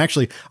with stuff. And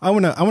actually I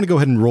want to go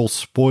ahead and roll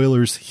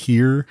spoilers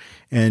here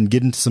and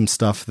get into some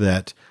stuff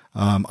that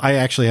I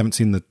actually haven't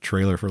seen the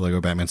trailer for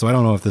Lego Batman, so I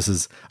don't know if this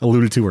is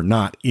alluded to or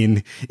not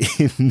in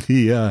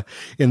the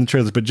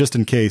trailers, but just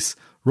in case,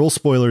 roll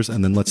spoilers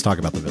and then let's talk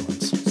about the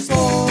villains.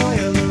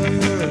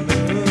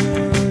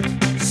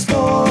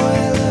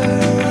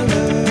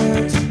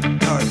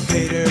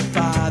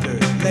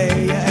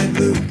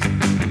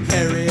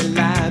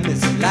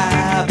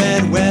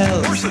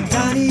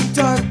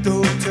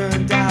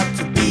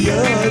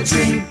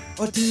 Dream,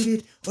 or did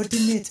it, or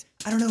didn't it?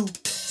 I don't know.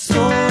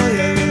 Spoiler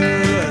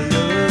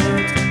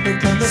alert. Here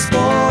come the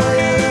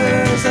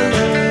spoilers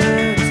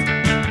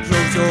alert.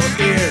 Close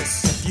your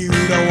ears if you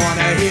don't want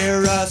to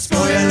hear a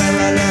spoiler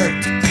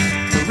alert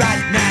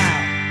right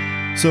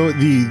now. So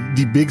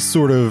the big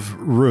sort of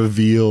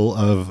reveal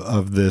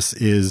of this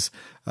is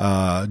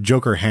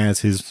Joker has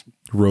his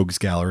rogues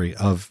gallery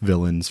of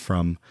villains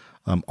from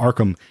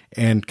Arkham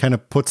and kind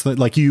of puts them,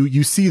 like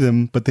you see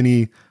them, but then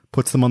he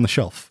puts them on the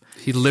shelf.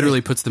 He literally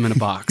puts them in a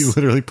box. He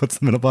literally puts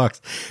them in a box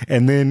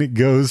and then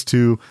goes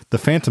to the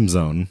Phantom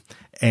Zone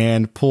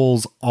and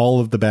pulls all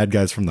of the bad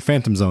guys from the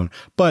Phantom Zone.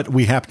 But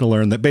we happen to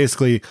learn that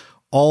basically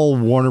all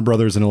Warner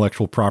Brothers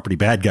intellectual property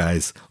bad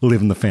guys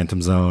live in the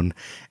Phantom Zone.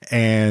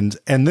 And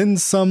then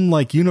some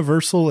like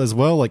Universal as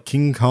well, like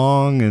King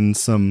Kong and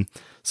some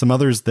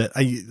others that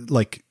I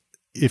like.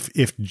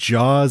 If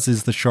Jaws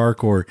is the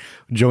shark, or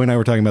Joey and I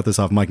were talking about this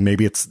off mic,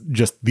 maybe it's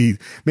just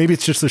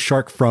the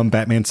shark from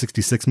Batman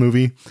 66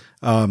 movie.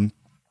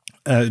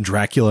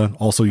 Dracula,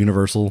 also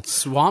Universal.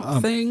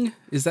 Swamp Thing?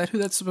 Is that who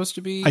that's supposed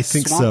to be? I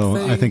think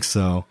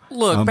so.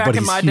 Look, back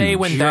in my day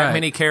when that Right.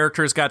 many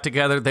characters got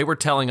together, they were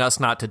telling us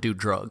not to do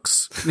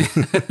drugs.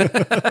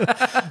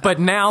 But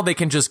now they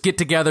can just get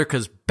together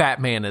because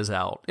Batman is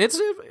out.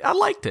 I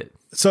liked it.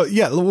 So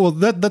yeah, well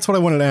that's what I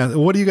wanted to ask.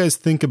 What do you guys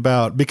think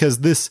about,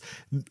 because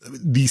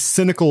the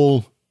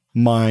cynical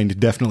mind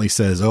definitely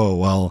says, oh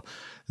well,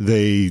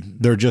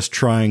 they're just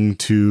trying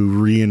to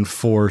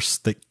reinforce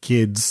that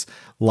kids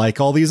like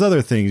all these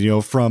other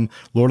things, from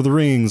Lord of the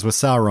Rings with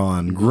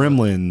Sauron,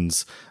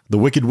 Gremlins, the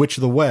Wicked Witch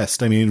of the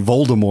West. I mean,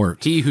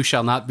 Voldemort, He Who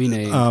Shall Not Be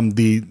Named.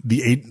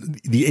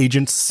 The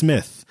Agent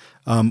Smith.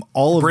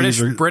 All of these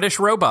are British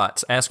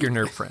robots. Ask your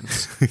nerd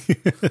friends.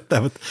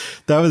 that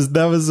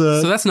was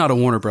So that's not a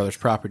Warner Brothers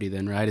property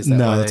then, right? Is that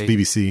no, why that's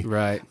BBC.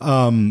 Right.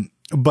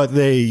 But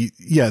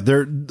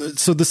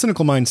so the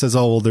cynical mind says,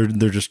 oh, well,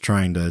 they're just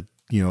trying to,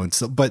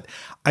 but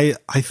I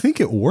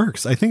think it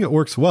works. I think it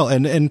works well.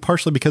 And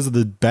partially because of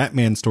the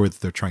Batman story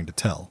that they're trying to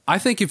tell. I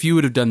think if you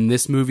would have done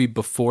this movie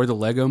before the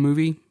Lego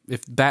movie,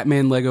 if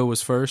Batman Lego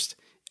was first,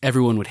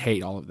 everyone would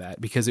hate all of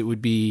that, because it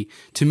would be,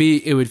 to me,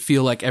 it would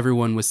feel like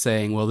everyone was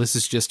saying, well, this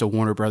is just a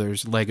Warner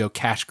Brothers Lego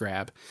cash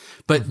grab.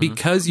 But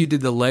because you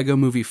did the Lego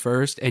movie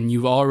first and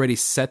you've already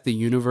set the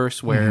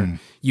universe where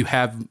you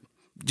have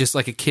just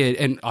like a kid,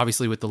 and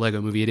obviously with the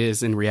Lego movie, it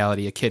is in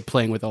reality a kid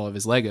playing with all of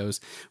his Legos,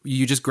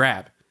 you just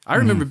grab. I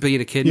remember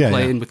being a kid and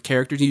playing with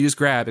characters, you just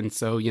grab. And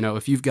so,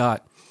 if you've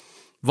got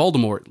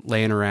Voldemort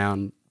laying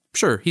around,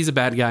 sure, he's a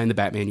bad guy in the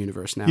Batman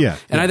universe now. Yeah,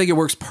 and I think it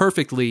works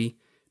perfectly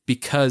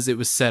because it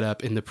was set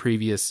up in the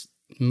previous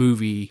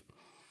movie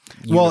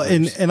Well,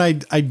 universe. and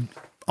I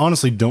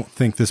honestly don't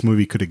think this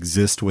movie could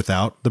exist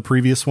without the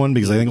previous one,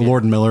 because I think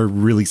Lord and Miller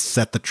really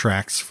set the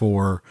tracks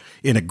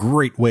in a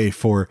great way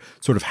for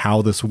sort of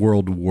how this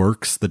world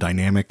works, the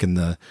dynamic and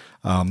the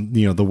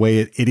the way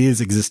it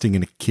is existing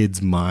in a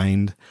kid's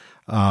mind.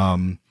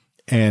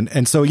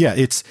 And so, yeah,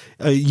 it's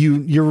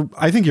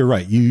I think you're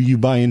right. You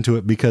buy into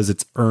it because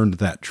it's earned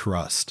that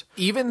trust.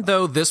 Even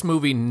though this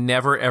movie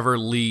never ever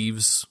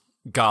leaves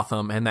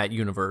Gotham and that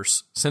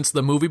universe, since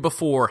the movie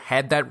before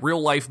had that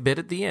real life bit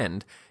at the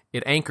end,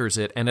 it anchors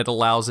it and it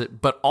allows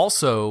it. But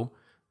also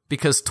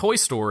because Toy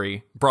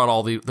Story brought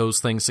all those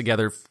things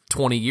together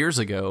 20 years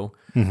ago.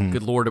 Mm-hmm.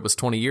 Good Lord, it was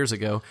 20 years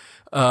ago.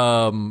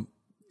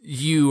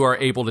 You are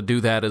able to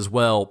do that as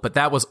well. But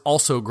that was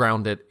also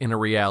grounded in a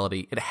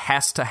reality. It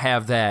has to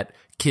have that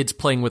kids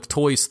playing with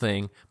toys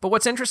thing. But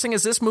what's interesting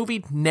is this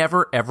movie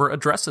never, ever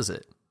addresses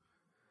it.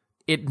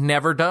 It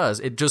never does.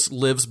 It just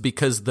lives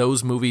because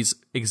those movies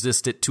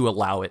existed to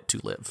allow it to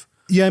live.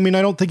 Yeah, I mean,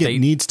 I don't think it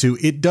needs to.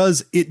 It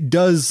does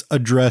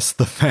address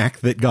the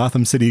fact that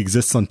Gotham City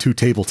exists on two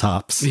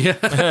tabletops.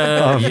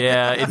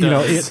 Yeah, it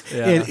does.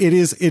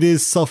 It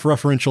is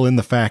self-referential in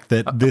the fact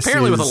that this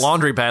apparently is, with a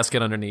laundry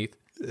basket underneath.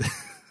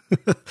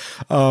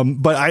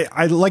 But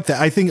I like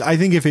that. I think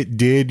if it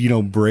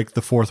did, break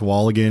the fourth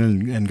wall again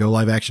and go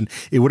live action,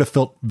 it would have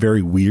felt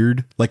very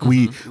weird. Like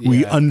we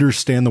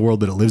understand the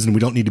world that it lives in.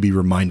 We don't need to be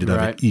reminded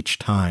of it each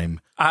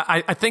time.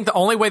 I think the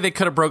only way they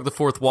could have broke the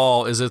fourth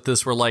wall is if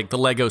this were like the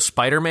Lego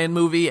Spider-Man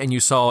movie and you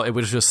saw it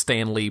was just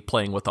Stan Lee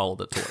playing with all of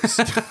the toys.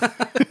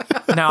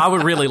 Now I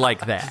would really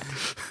like that.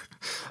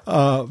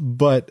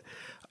 But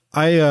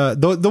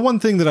the one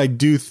thing that I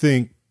do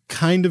think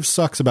kind of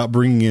sucks about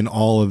bringing in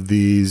all of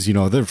these,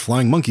 they're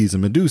flying monkeys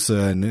and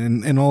Medusa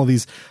and all of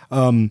these.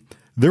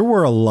 There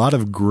were a lot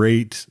of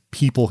great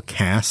people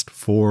cast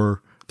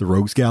for the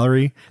Rogues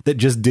Gallery that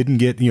just didn't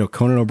get,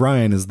 Conan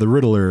O'Brien as the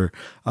Riddler,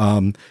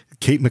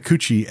 Kate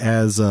Micucci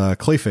as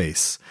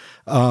Clayface.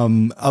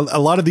 A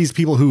lot of these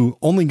people who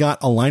only got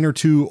a line or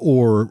two,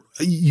 or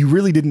you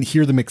really didn't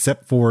hear them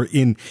except for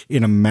in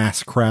a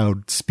mass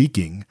crowd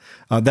speaking.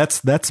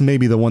 That's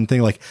maybe the one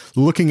thing, like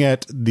looking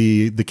at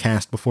the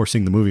cast before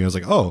seeing the movie, I was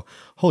like, oh,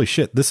 holy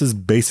shit. This is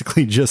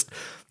basically just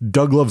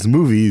Doug Loves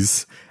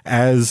Movies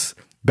as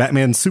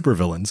Batman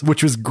supervillains,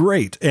 which was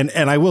great. And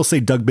I will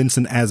say Doug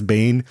Benson as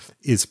Bane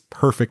is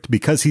perfect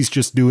because he's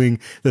just doing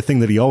the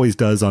thing that he always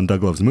does on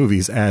Doug Loves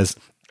Movies as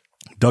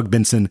Doug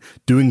Benson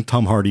doing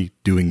Tom Hardy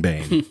doing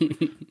Bane.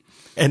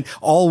 And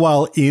all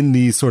while in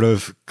the sort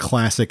of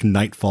classic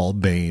Nightfall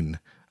Bane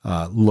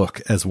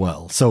look as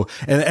well. So,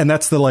 and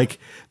that's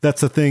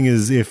the thing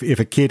is if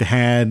a kid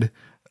had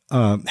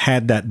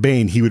that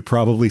Bane, he would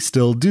probably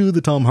still do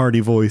the Tom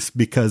Hardy voice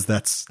because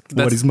that's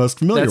what he's most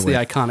familiar with.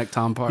 That's the iconic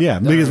Tom Hardy. Yeah,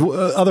 because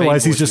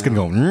otherwise he's just going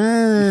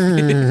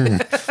to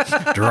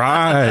go,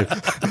 drive,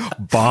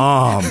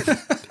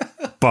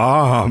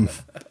 bomb.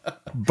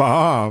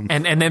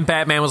 And then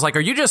Batman was like,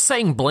 are you just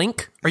saying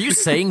blink? Are you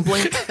saying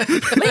blink?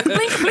 Blink, blink,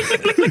 blink,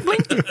 blink, blink,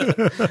 blink.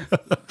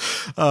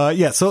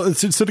 Yeah, so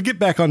to get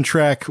back on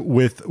track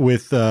with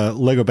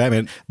Lego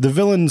Batman, the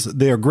villains,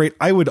 they are great.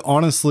 I would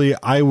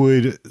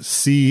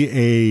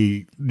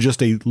see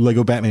just a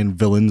Lego Batman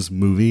villains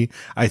movie.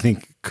 I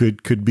think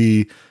could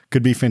be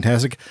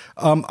fantastic.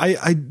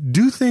 I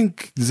do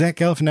think Zach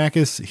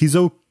Galifianakis, he's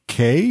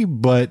okay,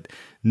 but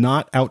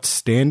not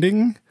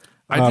outstanding.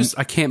 I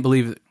can't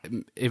believe.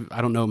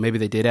 I don't know. Maybe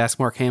they did ask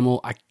Mark Hamill.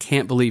 I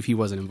can't believe he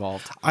wasn't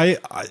involved.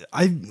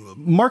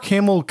 Mark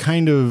Hamill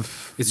kind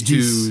of is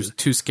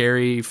too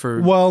scary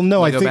for. Well,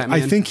 no, Lego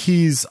Batman. I think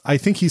he's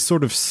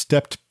sort of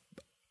stepped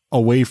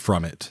away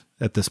from it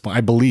at this point.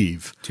 I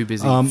believe too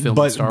busy filming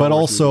but Star Wars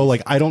also movies.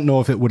 like I don't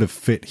know if it would have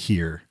fit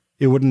here.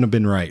 It wouldn't have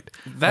been right.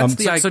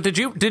 So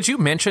did you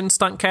mention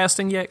stunt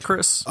casting yet,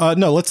 Chris?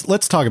 No.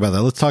 Let's talk about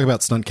that. Let's talk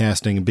about stunt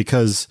casting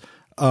because.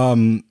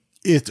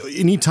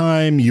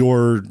 Anytime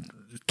you're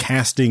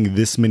casting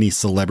this many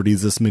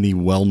celebrities, this many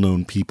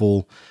well-known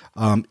people,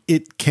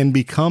 it can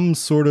become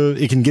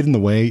it can get in the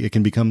way. It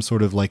can become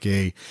sort of like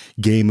a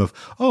game of,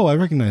 oh, I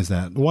recognize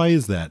that. Why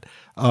is that?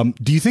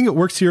 Do you think it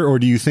works here or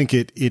do you think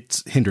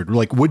it's hindered?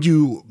 Like, would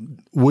you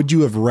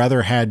have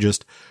rather had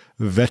just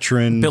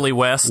veteran Billy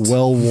West,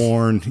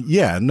 well-worn,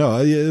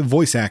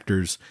 voice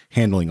actors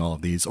handling all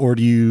of these? Or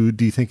do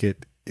you think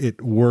it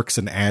works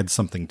and adds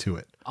something to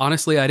it?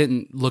 Honestly, I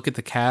didn't look at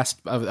the cast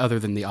other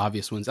than the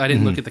obvious ones. I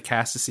didn't look at the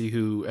cast to see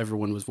who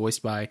everyone was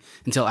voiced by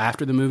until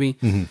after the movie.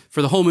 Mm-hmm.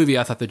 For the whole movie,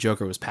 I thought the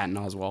Joker was Patton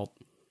Oswalt.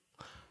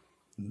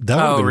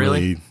 That would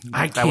really?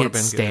 I can't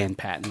stand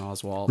Patton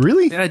Oswalt.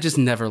 Really? I just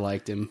never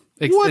liked him.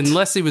 What?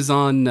 Unless he was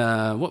on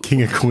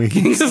King of Queens.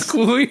 King of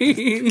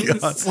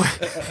Queens.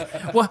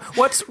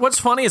 What's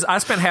funny is I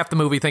spent half the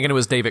movie thinking it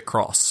was David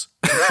Cross.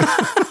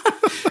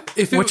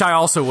 Which I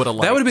also would have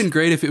liked. That would have been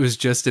great if it was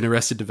just an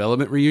Arrested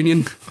Development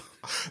reunion.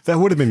 That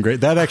would have been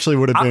great. That actually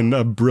would have been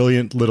a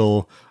brilliant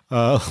little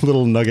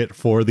nugget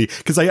for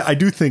because I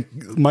do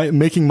think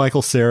making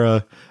Michael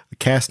Cera,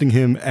 casting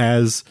him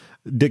as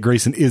Dick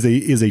Grayson is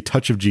a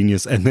touch of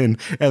genius, and then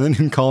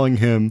him calling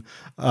him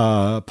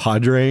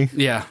Padre.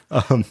 Yeah.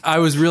 I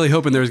was really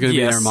hoping there was going to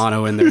be an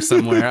Hermano in there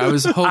somewhere. I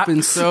was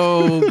hoping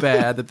so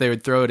bad that they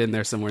would throw it in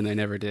there somewhere, and they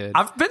never did.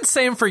 I've been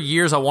saying for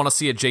years I want to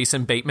see a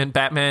Jason Bateman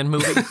Batman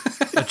movie,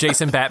 a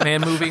Jason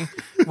Batman movie,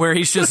 where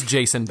he's just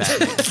Jason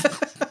Batman.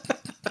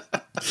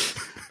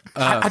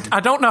 I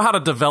don't know how to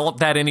develop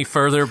that any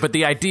further, but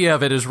the idea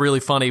of it is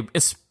really funny,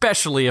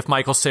 especially if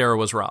Michael Cera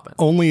was Robin.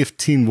 Only if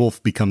Teen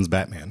Wolf becomes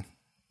Batman.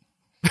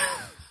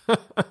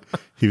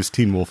 He was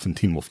Teen Wolf in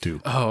Teen Wolf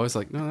 2. Oh, I was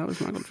like, no, that was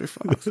Michael J.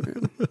 Fox.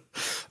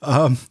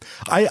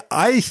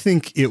 I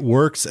think it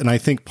works, and I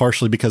think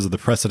partially because of the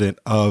precedent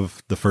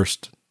of the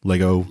first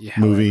Lego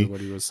movie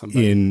Everybody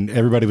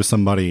Was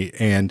Somebody,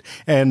 and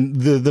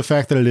the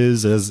fact that it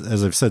is,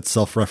 as I've said,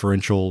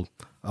 self-referential.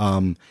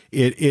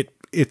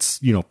 It's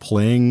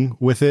playing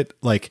with it,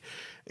 like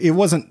it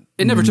wasn't.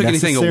 It never took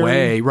anything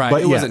away, right?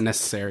 But it wasn't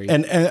necessary,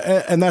 and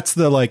that's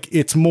the like.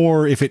 It's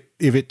more if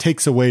it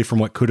takes away from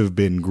what could have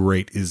been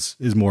great is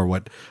more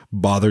what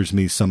bothers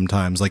me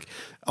sometimes. Like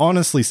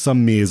honestly,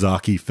 some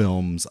Miyazaki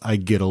films I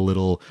get a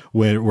little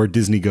where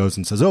Disney goes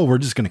and says, "Oh, we're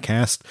just going to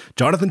cast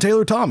Jonathan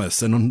Taylor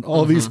Thomas," and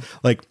all these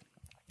like.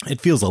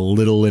 It feels a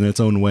little in its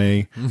own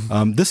way.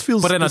 This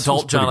feels, but an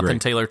adult Jonathan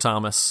Taylor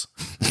Thomas.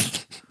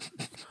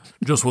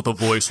 Just with a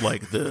voice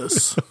like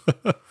this.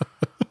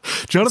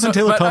 Jonathan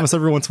Taylor Thomas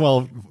every once in a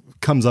while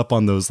comes up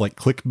on those like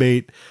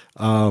clickbait.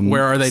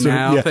 Where are they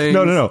now? Things?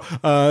 No.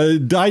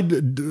 Died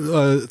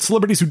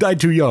celebrities who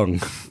died too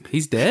young.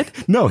 He's dead?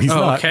 No, he's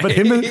not. Okay. But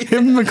him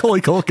and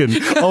Macaulay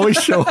Culkin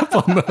always show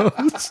up on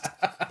those.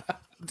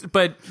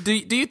 But do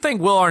you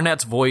think Will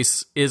Arnett's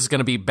voice is going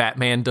to be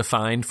Batman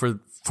defined for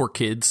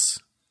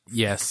kids?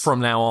 Yes. From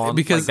now on?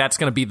 Because that's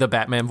going to be the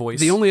Batman voice?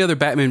 The only other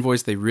Batman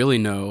voice they really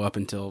know up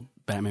until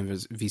Batman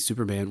v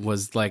Superman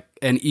was like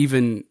an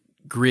even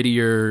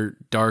grittier,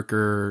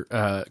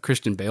 darker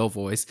Christian Bale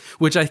voice,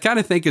 which I kind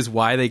of think is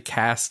why they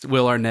cast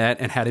Will Arnett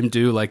and had him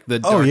do like the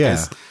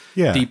darkest,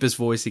 deepest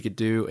voice he could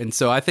do. And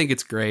so I think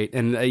it's great.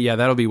 And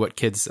that'll be what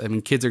kids are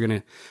going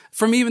to,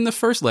 from even the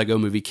first Lego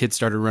movie, kids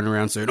started running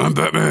around saying, "I'm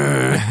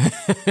Batman."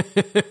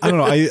 I don't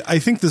know. I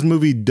think this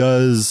movie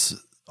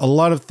does a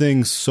lot of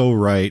things so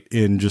right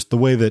in just the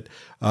way that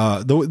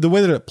the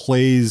way that it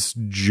plays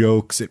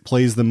jokes. It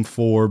plays them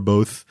for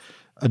both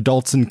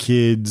adults and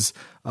kids,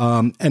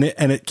 and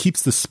it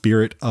keeps the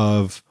spirit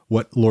of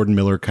what Lord and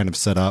Miller kind of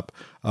set up.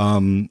 I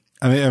mean,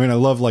 I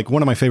love, like,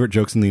 one of my favorite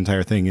jokes in the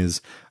entire thing is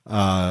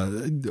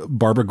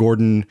Barbara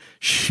Gordon.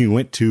 She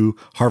went to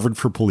Harvard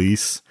for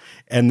police,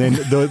 and then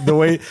the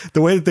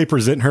way that they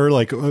present her,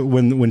 like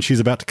when she's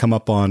about to come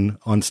up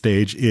on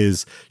stage,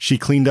 is she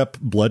cleaned up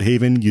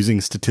Bloodhaven using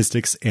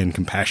statistics and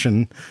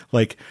compassion,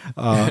 like.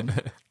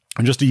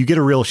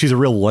 She's a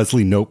real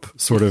Leslie Knope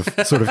sort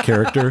of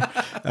character,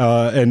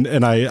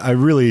 and I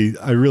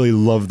really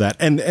love that,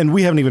 and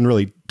we haven't even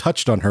really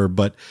touched on her,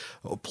 but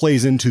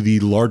plays into the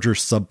larger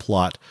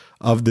subplot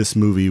of this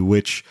movie,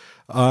 which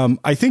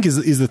I think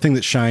is the thing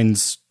that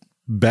shines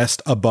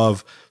best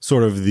above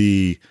sort of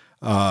the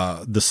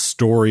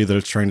story that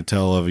it's trying to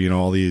tell of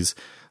all these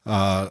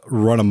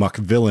run amok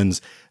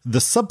villains. The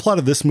subplot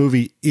of this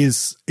movie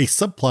is a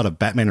subplot of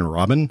Batman and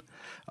Robin.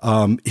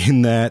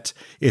 In that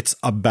it's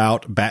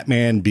about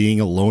Batman being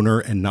a loner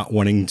and not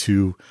wanting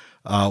to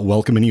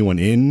welcome anyone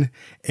in,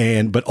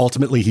 but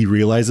ultimately he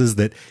realizes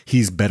that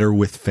he's better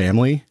with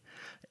family,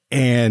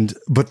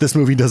 but this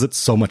movie does it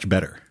so much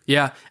better.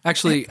 Yeah,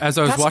 actually, as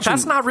I was watching...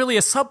 That's not really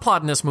a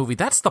subplot in this movie.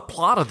 That's the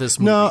plot of this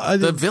movie. No,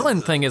 the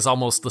villain thing is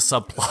almost the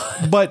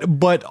subplot.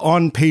 But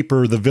on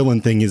paper, the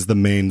villain thing is the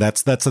main.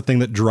 That's the thing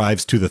that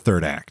drives to the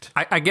third act.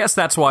 I guess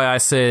that's why I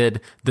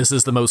said this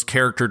is the most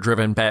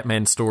character-driven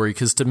Batman story,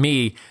 because to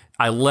me,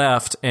 I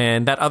left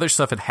and that other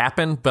stuff had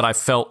happened, but I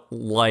felt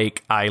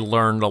like I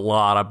learned a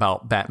lot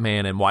about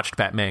Batman and watched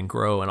Batman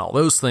grow and all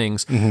those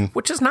things,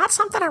 which is not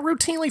something I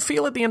routinely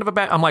feel at the end of a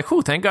Batman. I'm like,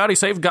 thank God he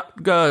saved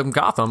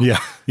Gotham. Yeah.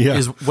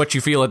 Is what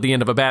you feel at the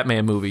end of a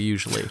Batman movie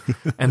usually.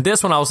 And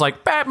this one I was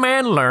like,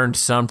 Batman learned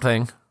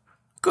something.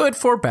 Good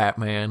for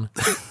Batman.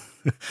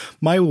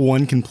 My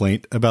one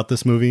complaint about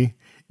this movie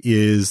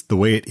is the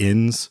way it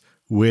ends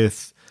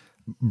with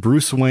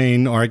Bruce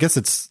Wayne, or I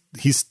guess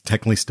he's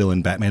technically still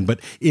in Batman,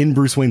 but in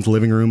Bruce Wayne's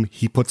living room,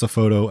 he puts a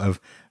photo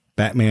of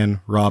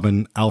Batman,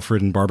 Robin,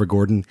 Alfred, and Barbara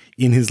Gordon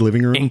in his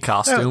living room. In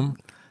costume.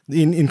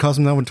 In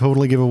costume, that would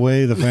totally give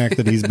away the fact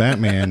that he's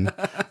Batman,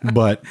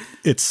 but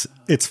it's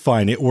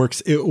fine. It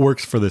works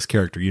for this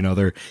character.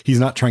 He's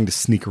not trying to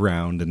sneak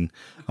around and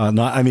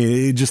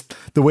just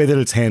the way that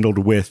it's handled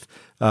with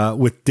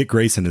Dick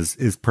Grayson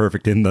is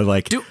perfect in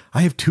the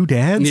I have two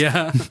dads.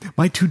 Yeah.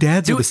 My two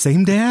dads are the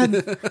same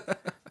dad.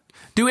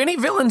 Do any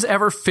villains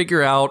ever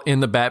figure out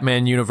in the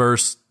Batman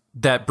universe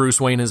that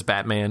Bruce Wayne is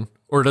Batman?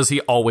 Or does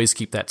he always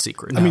keep that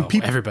secret? I mean,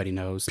 everybody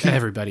knows.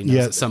 Everybody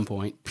knows at some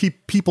point.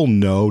 People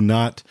know,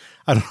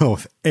 I don't know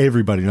if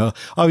everybody knows.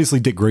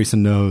 Obviously, Dick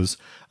Grayson knows.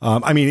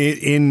 I mean,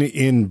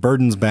 in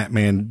Burton's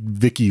Batman,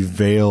 Vicky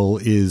Vale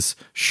is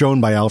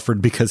shown by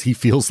Alfred because he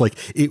feels like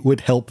it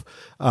would help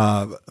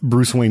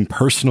Bruce Wayne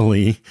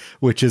personally,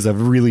 which is a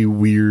really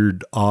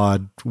weird,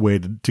 odd way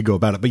to go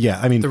about it. But yeah,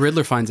 I mean, the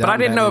Riddler finds out. But I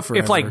didn't know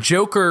if like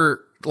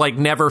Joker like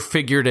never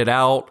figured it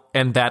out,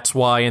 and that's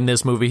why in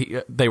this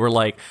movie they were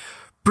like,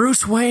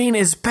 Bruce Wayne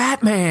is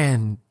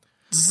Batman's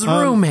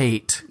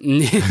roommate.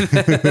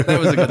 That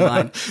was a good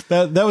line.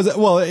 That was,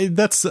 well,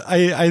 that's,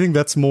 I think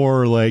that's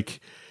more like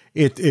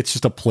it's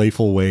just a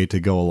playful way to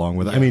go along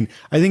with it. I mean,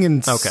 I think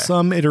in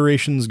some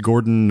iterations,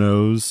 Gordon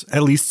knows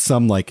at least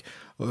some like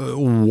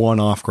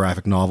one-off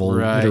graphic novel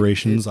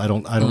iterations. I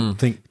don't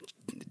think.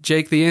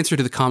 Jake, the answer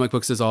to the comic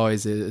books as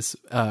always is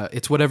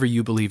it's whatever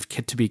you believe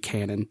to be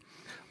canon.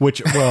 Which,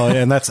 well,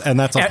 and that's a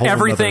whole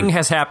everything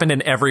has happened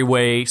in every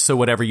way, so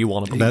whatever you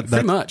want to believe.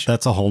 Pretty much.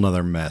 That's a whole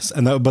nother mess.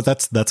 But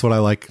that's what I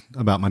like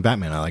about my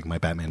Batman. I like my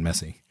Batman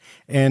messy.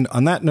 And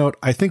on that note,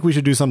 I think we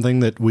should do something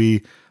that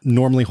we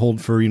normally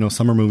hold for,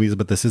 summer movies,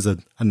 but this is a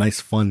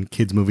nice, fun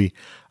kids movie.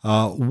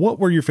 What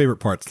were your favorite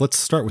parts? Let's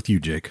start with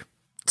you, Jake.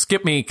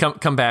 Skip me.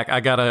 Come back.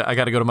 I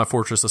gotta go to my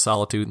Fortress of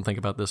Solitude and think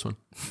about this one.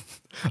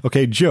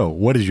 Okay, Joe,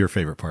 what is your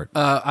favorite part?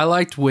 I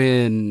liked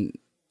when...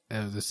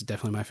 this is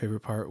definitely my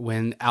favorite part.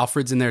 When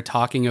Alfred's in there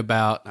talking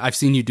about, I've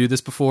seen you do this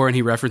before, and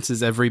he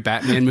references every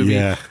Batman movie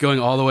going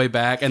all the way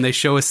back, and they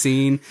show a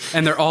scene,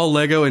 and they're all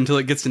Lego until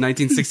it gets to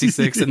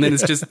 1966, and then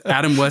it's just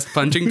Adam West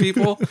punching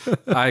people.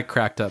 I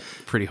cracked up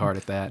pretty hard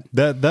at that.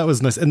 That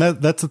was nice. And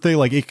that's the thing,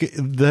 like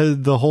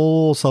the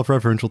whole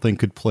self-referential thing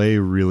could play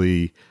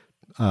really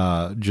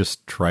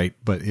just trite,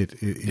 but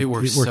it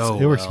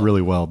works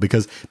really well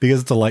because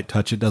it's a light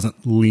touch. It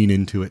doesn't lean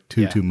into it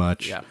too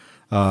much.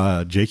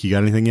 Yeah. Jake, you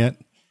got anything yet?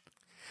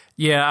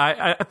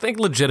 Yeah, I think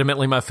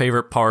legitimately my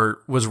favorite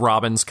part was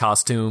Robin's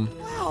costume.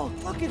 Wow,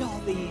 look at all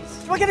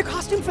these. Do I get a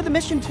costume for the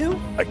mission too?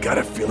 I got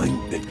a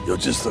feeling that you'll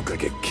just look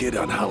like a kid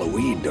on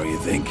Halloween, don't you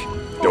think?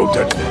 Don't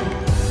touch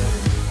that.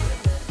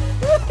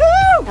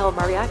 Woohoo! El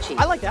Mariachi.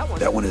 I like that one.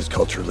 That one is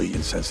culturally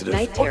insensitive.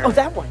 Night Terror. Oh,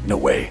 that one. No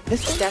way.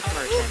 This one. Death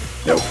Merchant.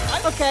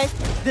 No. Okay,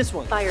 this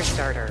one.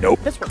 Firestarter. Nope.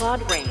 This one.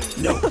 Claude Rain.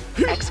 No.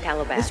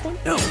 Excalibur. This one.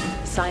 No.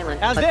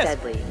 Silent How's but this?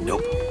 deadly.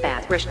 Nope.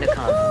 Bat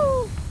Rishnikov.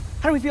 Woo!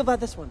 How do we feel about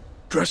this one?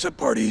 Dress-up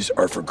parties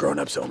are for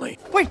grown-ups only.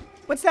 Wait,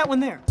 what's that one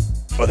there?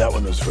 Oh, that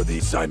one was for the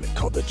assignment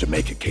called the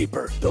Jamaica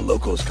Caper. The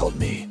locals called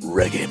me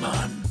Reggae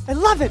Man. I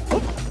love it.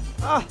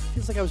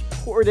 Feels like I was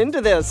poured into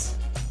this.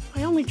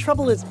 My only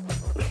trouble is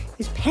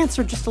these pants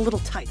are just a little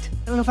tight.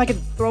 I don't know if I could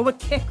throw a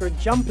kick or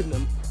jump in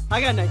them. I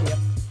got an idea.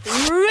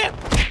 Rip!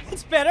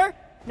 It's better.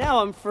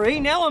 Now I'm free.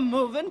 Now I'm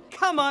moving.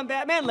 Come on,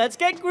 Batman. Let's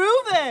get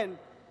grooving.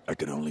 I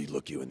could only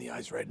look you in the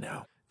eyes right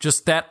now.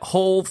 Just that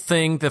whole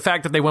thing, the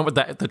fact that they went with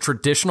the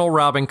traditional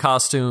Robin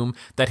costume,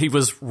 that he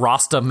was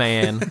Rasta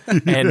Man,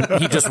 and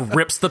he just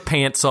rips the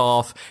pants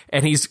off,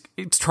 and he's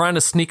trying to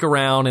sneak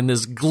around in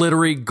this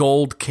glittery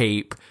gold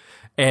cape,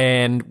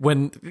 and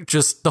when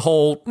just the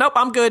whole, nope,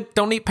 I'm good,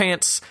 don't need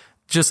pants.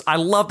 Just, I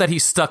love that he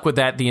stuck with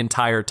that the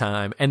entire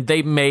time, and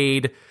they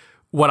made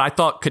what I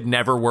thought could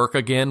never work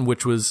again,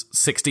 which was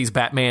 60s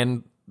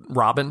Batman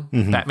Robin,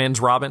 Batman's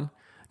Robin.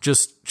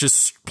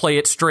 Just play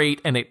it straight,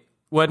 and it,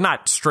 well,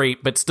 not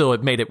straight, but still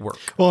it made it work.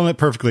 Well, and that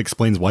perfectly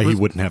explains why he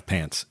wouldn't have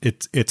pants.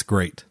 It's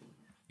great.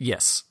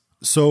 Yes.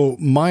 So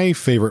my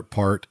favorite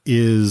part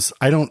is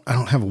I don't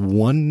have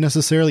one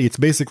necessarily. It's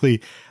basically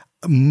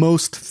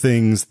most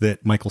things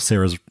that Michael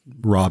Cera's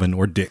Robin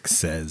or Dick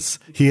says.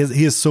 He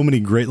has so many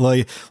great,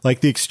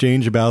 like the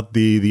exchange about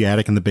the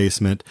attic and the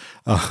basement.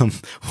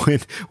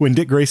 When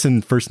Dick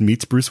Grayson first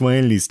meets Bruce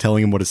Wayne and he's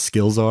telling him what his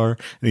skills are,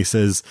 and he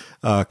says,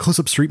 close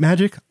up street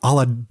magic, a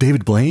la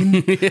David Blaine.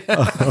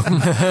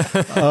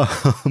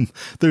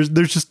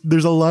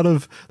 There's a lot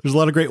of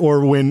great,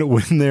 or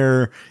when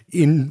they're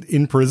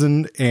in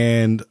prison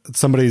and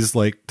somebody's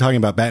like talking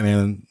about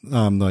Batman,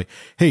 like,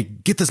 hey,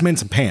 get this man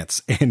some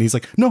pants. And he's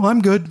like, no,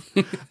 I'm good.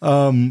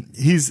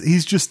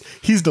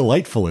 He's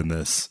delightful in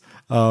this.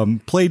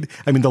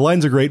 The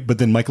lines are great, but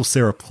then Michael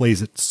Cera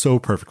plays it so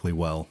perfectly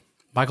well.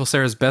 Michael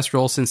Cera's best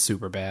role since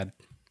Superbad.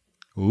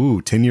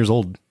 Ooh, 10 years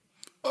old.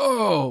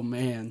 Oh,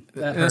 man.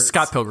 That hurts.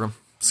 Scott Pilgrim.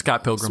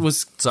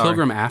 Was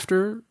Pilgrim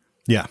after?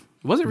 Yeah.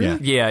 Was it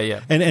really?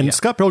 Yeah. And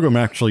Scott Pilgrim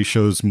actually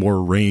shows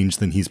more range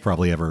than he's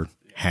probably ever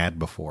had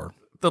before.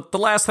 The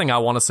last thing I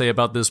want to say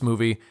about this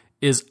movie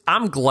is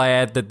I'm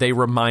glad that they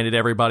reminded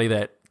everybody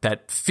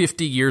that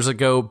 50 years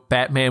ago,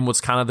 Batman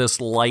was kind of this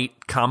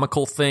light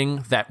comical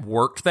thing that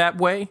worked that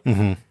way,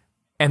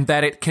 and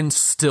that it can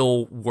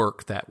still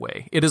work that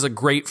way. It is a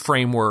great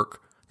framework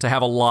to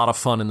have a lot of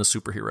fun in the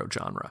superhero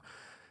genre.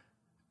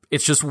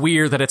 It's just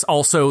weird that it's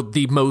also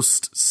the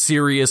most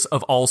serious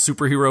of all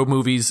superhero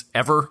movies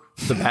ever,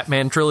 the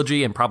Batman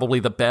trilogy, and probably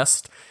the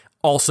best,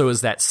 also is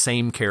that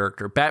same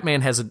character.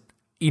 Batman has an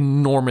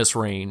enormous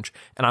range,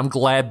 and I'm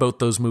glad both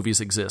those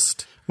movies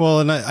exist. Well,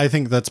 and I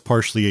think that's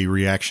partially a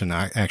reaction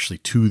actually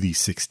to the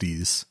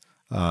 60s.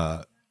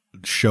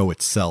 show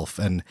itself.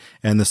 And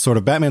this sort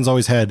of Batman's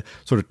always had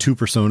sort of two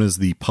personas,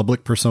 the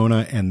public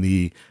persona and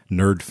the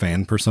nerd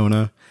fan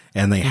persona.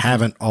 And they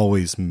haven't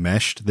always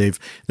meshed.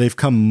 They've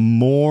come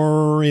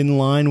more in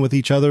line with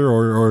each other,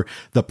 or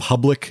the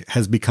public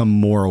has become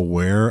more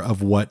aware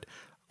of what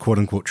quote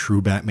unquote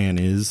true Batman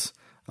is,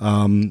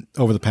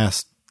 over the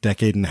past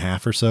decade and a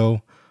half or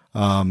so.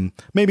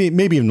 Maybe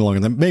even longer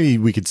than, maybe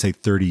we could say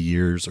 30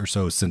 years or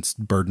so since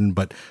Burton,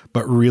 but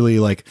really,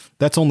 like,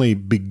 that's only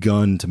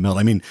begun to melt.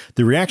 I mean,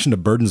 the reaction to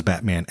Burton's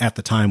Batman at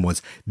the time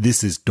was,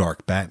 this is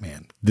dark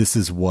Batman. This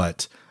is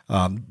what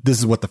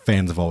the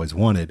fans have always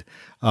wanted.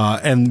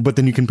 But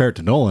then you compare it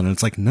to Nolan and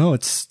it's like, no,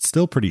 it's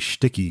still pretty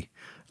shticky.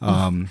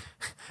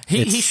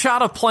 He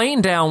shot a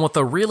plane down with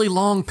a really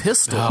long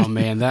pistol. Oh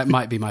man, that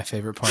might be my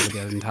favorite part of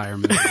that entire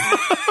movie.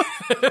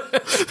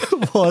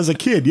 Well, as a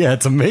kid, yeah,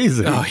 it's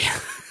amazing. Oh yeah.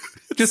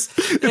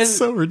 It's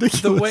so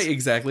ridiculous. The way,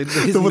 exactly.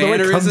 His the way it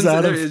mannerisms, comes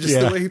out of,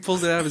 the way he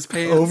pulls it out of his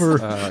pants. Over.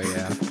 Oh,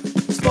 yeah.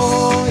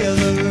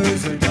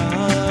 Spoilers are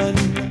done.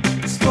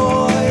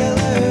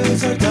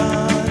 Spoilers are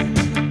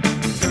done.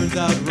 Turns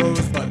out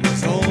Rosebud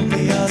was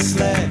only a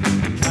sled.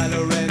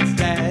 Kylo Ren's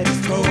dad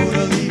is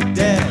totally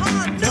dead.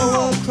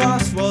 Noah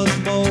Cross was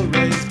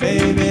Mulray's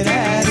baby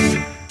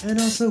daddy.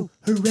 And also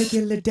her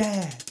regular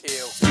dad.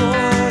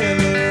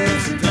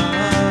 Spoilers are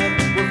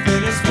done. We're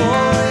finished.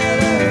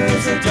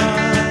 Spoilers are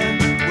done.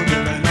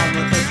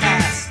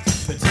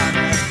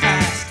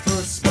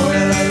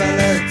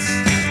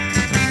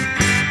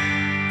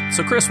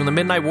 So, Chris, when the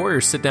Midnight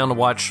Warriors sit down to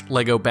watch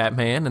Lego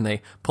Batman and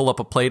they pull up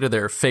a plate of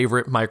their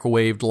favorite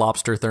microwaved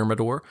lobster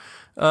thermidor,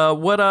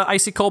 what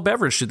icy cold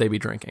beverage should they be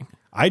drinking?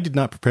 I did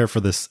not prepare for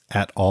this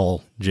at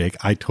all, Jake.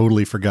 I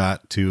totally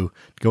forgot to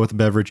go with the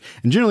beverage.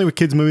 And generally with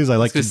kids' movies, I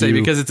like to say,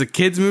 because it's a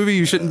kids' movie,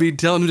 you shouldn't be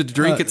telling them to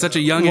drink at such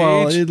a young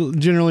age.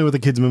 Generally with a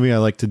kids' movie, I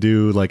like to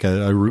do like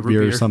a root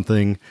beer or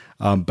something.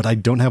 But I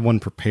don't have one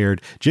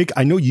prepared. Jake,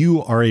 I know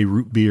you are a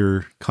root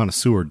beer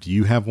connoisseur. Do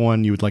you have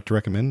one you would like to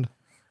recommend?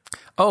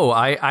 Oh,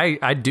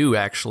 I do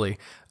actually.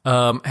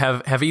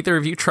 Have either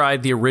of you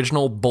tried the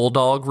original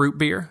Bulldog root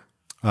beer?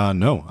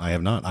 No, I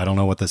have not. I don't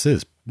know what this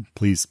is.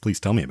 Please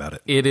tell me about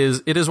it. It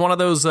is one of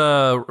those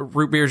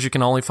root beers you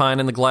can only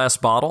find in the glass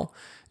bottle.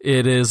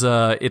 It's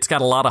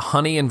got a lot of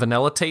honey and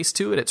vanilla taste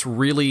to it. It's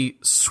really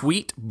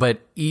sweet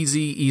but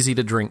easy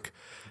to drink.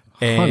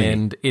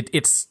 And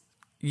it's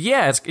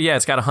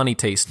got a honey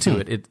taste to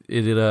it.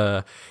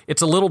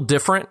 It's a little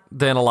different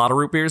than a lot of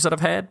root beers that I've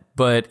had,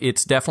 but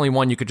it's definitely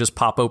one you could just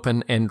pop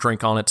open and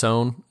drink on its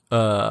own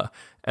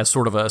as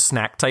sort of a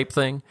snack type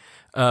thing.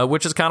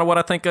 Which is kind of what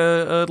I think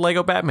a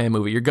Lego Batman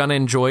movie. You're gonna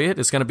enjoy it.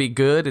 It's gonna be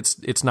good.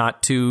 It's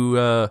not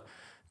too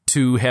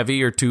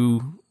heavy or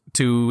too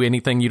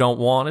anything you don't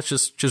want. It's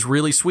just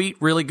really sweet,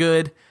 really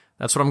good.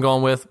 That's what I'm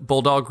going with.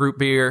 Bulldog root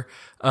beer.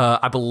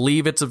 I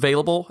believe it's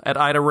available at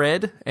Ida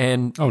Red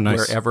and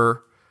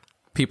wherever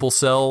people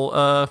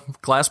sell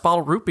glass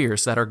bottle root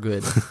beers that are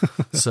good.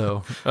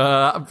 So,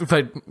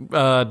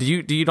 do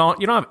you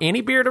don't have any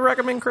beer to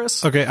recommend,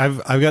 Chris? Okay,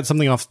 I've got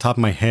something off the top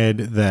of my head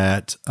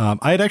that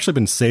I had actually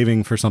been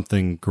saving for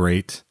something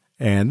great,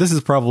 and this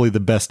is probably the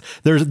best.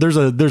 There's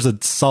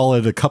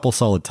a couple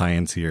solid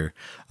tie-ins here.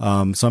 So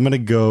I'm going to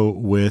go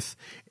with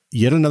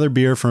yet another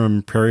beer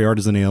from Prairie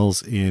Artisan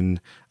Ales in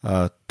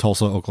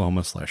Tulsa,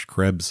 Oklahoma /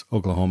 Krebs,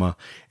 Oklahoma.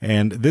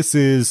 And this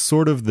is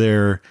sort of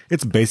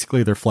it's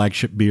basically their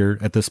flagship beer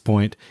at this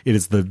point. It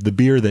is the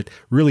beer that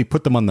really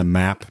put them on the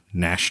map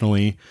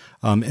nationally.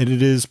 And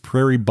it is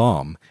Prairie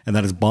Bomb. And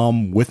that is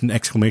bomb with an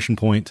exclamation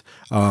point.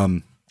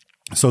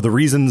 So the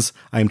reasons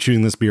I'm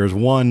choosing this beer is,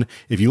 one,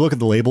 if you look at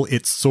the label,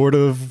 it sort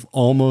of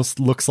almost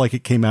looks like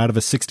it came out of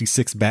a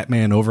 66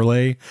 Batman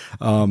overlay,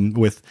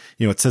 with,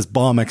 it says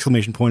bomb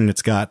exclamation point and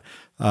it's got,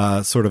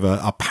 sort of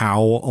a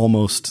pow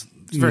almost.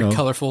 It's very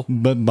colorful.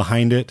 But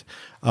behind it,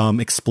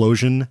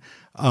 explosion.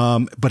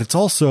 But it's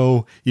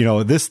also,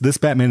 this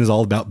Batman is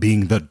all about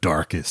being the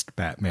darkest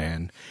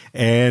Batman.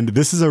 And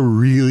this is a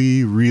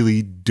really,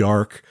 really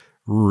dark,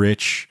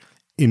 rich,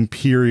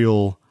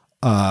 imperial,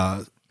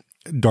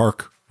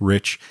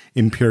 rich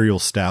imperial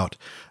stout.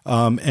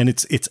 And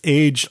it's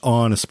aged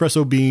on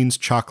espresso beans,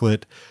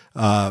 chocolate,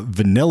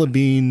 vanilla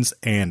beans,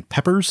 and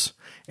peppers.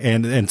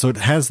 And so it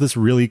has this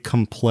really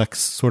complex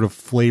sort of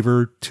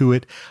flavor to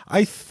it.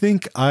 I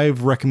think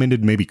I've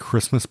recommended maybe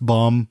Christmas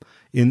Bomb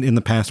in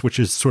the past, which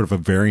is sort of a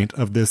variant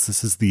of this.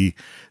 This is the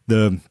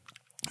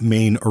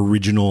main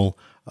original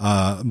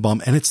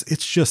bomb, and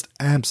it's just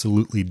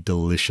absolutely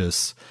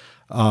delicious.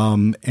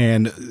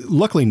 And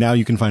luckily now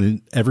you can find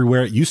it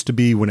everywhere. It used to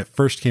be, when it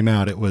first came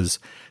out,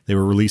 they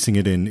were releasing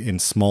it in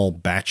small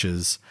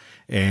batches,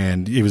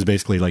 and it was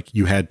basically like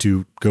you had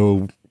to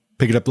go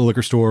pick it up at the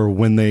liquor store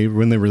when they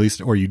released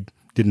it, or you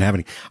didn't have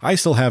any. I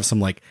still have some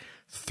like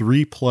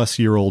 3+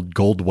 year old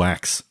gold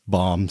wax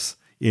bombs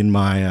in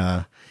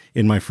my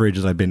fridge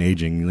that I've been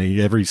aging.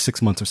 Every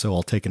 6 months or so,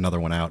 I'll take another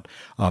one out.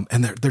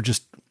 And they're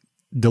just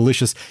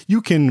delicious.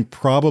 You can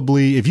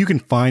probably, if you can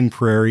find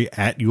Prairie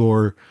at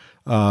your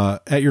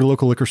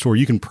local liquor store,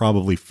 you can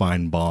probably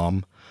find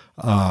bomb.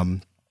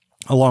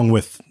 along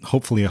with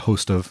hopefully a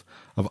host of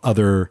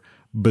other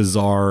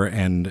bizarre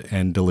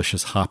and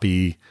delicious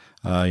hoppy,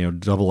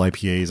 double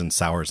IPAs and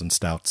sours and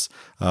stouts.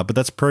 But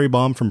that's Prairie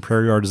Bomb from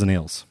Prairie Artisan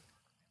Ales.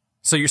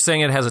 So you're saying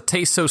it has a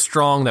taste so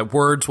strong that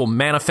words will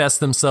manifest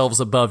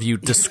themselves above you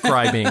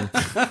describing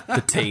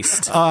the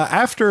taste.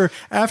 After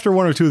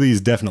one or two of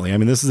these, definitely. I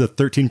mean, this is a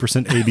 13%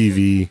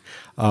 ABV.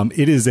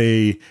 It is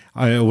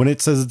when it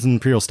says it's an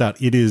Imperial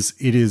Stout, it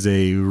is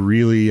a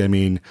really, I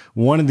mean,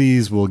 one of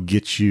these will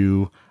get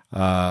you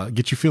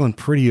feeling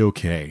pretty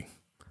okay.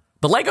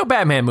 The Lego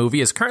Batman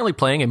movie is currently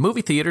playing in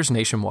movie theaters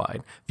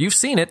nationwide. If you've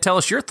seen it, tell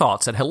us your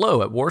thoughts at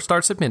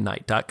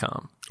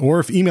hello@warstartsatmidnight.com. Or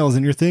if email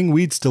isn't your thing,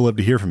 we'd still love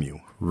to hear from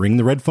you. Ring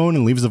the red phone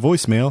and leave us a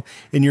voicemail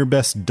in your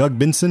best Doug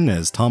Benson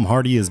as Tom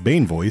Hardy as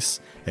Bane voice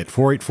at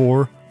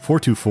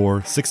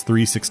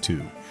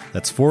 484-424-6362.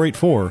 That's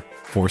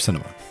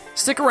 484-4-CINEMA.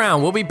 Stick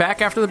around. We'll be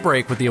back after the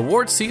break with the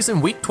awards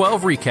season Week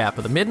 12 recap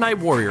of the Midnight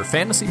Warrior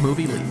Fantasy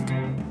Movie League.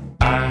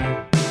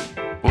 I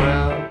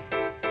will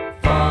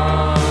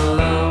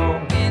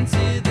follow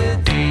into the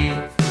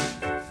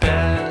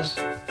deepest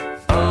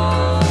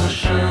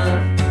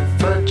ocean,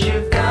 but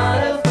you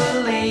gotta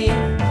believe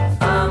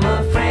I'm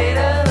afraid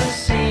of the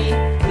sea.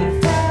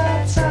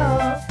 That's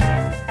all.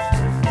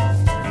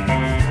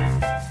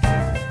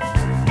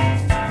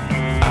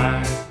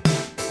 I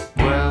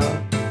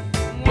will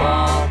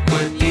walk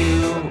with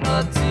you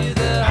up to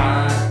the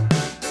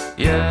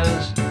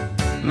highest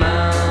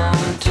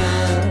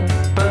mountain,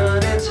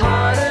 but it's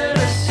harder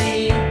to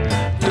see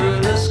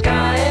through the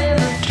sky and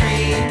the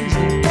trees,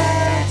 and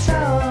that's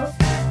all.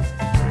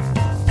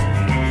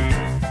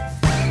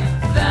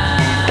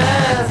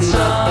 That's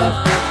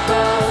all.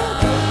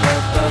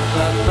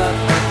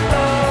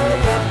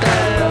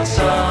 That's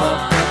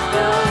all.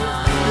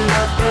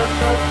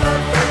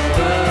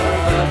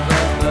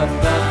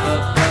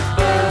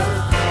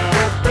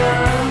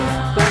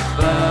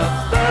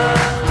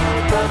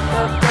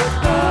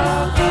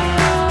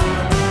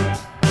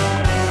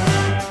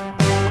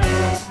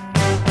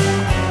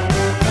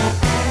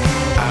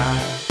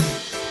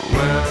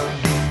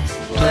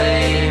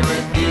 Play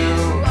with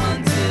you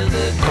until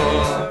the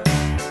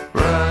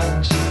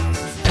chorus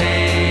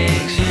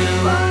takes you.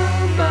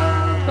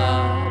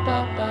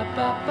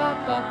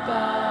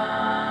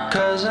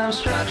 'Cause I'm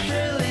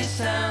structurally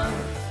sound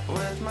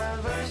with my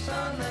verse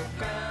on the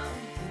ground.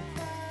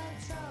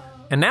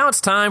 And now it's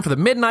time for the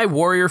Midnight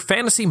Warrior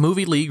Fantasy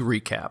Movie League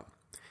recap.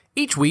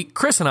 Each week,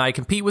 Chris and I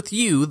compete with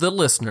you, the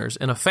listeners,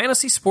 in a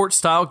fantasy sports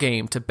style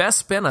game to best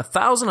spend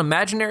 1,000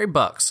 imaginary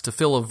bucks to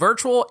fill a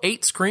virtual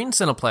 8-screen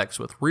Cineplex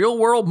with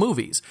real-world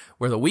movies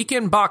where the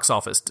weekend box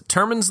office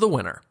determines the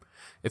winner.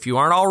 If you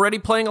aren't already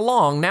playing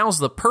along, now's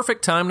the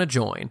perfect time to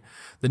join.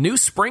 The new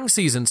spring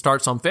season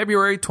starts on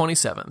February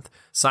 27th.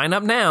 Sign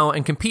up now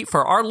and compete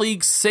for our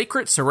league's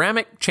Sacred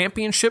Ceramic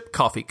Championship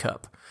Coffee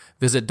Cup.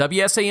 Visit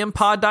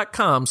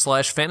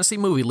WSAMpod.com/Fantasy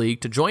Movie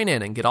League to join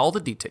in and get all the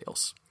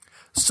details.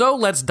 So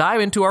let's dive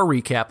into our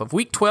recap of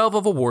Week 12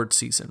 of award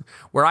season,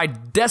 where I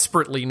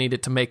desperately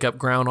needed to make up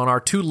ground on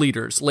our two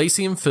leaders,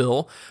 Lacey and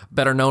Phil,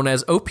 better known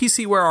as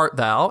OPC Where Art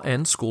Thou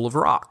and School of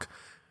Rock.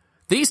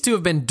 These two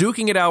have been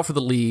duking it out for the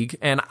league,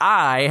 and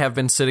I have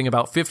been sitting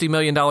about $50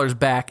 million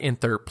back in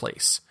third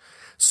place.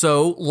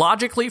 So,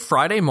 logically,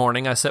 Friday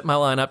morning, I set my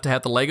lineup to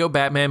have the Lego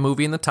Batman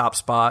movie in the top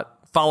spot,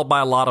 followed by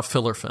a lot of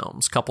filler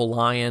films, couple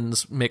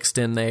Lions mixed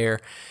in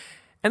there.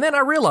 And then I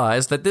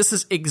realized that this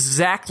is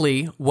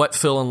exactly what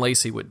Phil and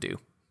Lacey would do.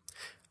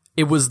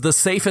 It was the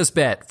safest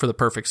bet for the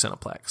perfect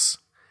Cineplex.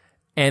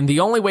 And the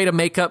only way to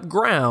make up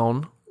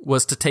ground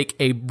was to take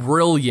a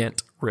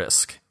brilliant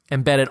risk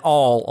and bet it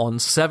all on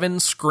 7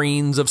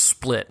 screens of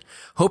Split,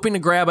 hoping to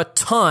grab a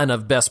ton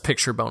of Best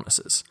Picture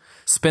bonuses.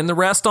 Spend the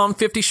rest on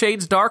 50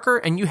 Shades Darker,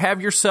 and you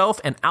have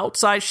yourself an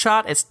outside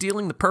shot at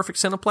stealing the perfect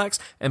Cineplex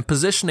and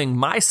positioning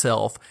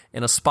myself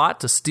in a spot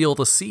to steal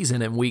the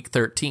season in Week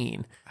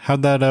 13.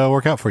 How'd that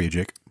work out for you,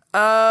 Jake?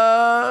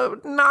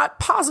 Not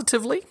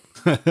positively.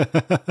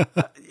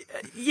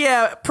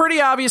 Yeah,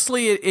 pretty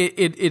obviously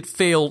it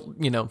failed,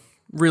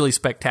 really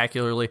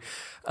spectacularly.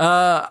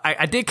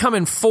 I did come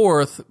in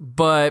fourth,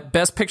 but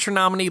Best Picture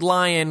nominee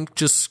Lion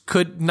just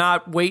could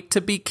not wait to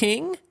be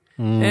king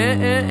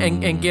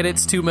and get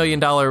its $2 million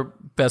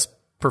Best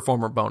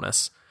Performer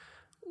bonus.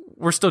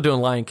 We're still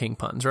doing Lion King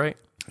puns, right?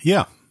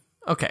 Yeah.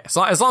 Okay,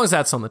 so as long as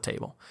that's on the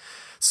table.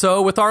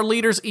 So with our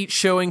leaders each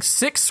showing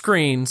 6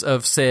 screens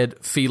of said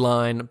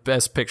feline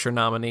Best Picture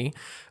nominee,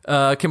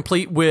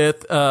 complete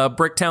with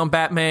Bricktown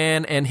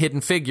Batman and Hidden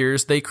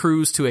Figures, they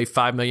cruise to a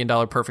 $5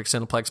 million Perfect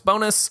Cineplex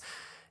bonus.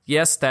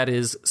 Yes, that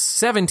is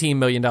 $17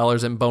 million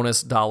in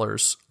bonus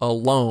dollars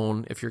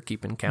alone, if you're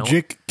keeping count.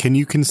 Jake, can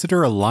you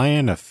consider a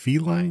lion a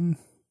feline?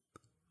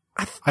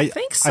 I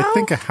think so. I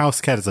think a house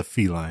cat is a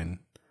feline.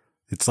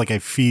 It's like a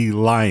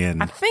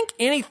feline. I think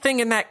anything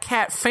in that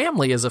cat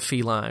family is a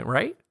feline,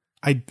 right?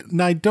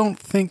 I don't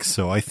think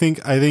so. I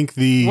think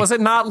the... Was it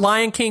not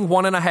Lion King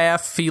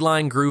 1.5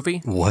 feline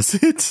groovy? Was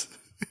it?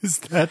 Is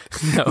that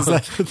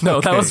No,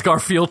 that was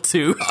Garfield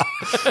too.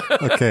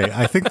 okay?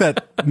 I think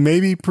that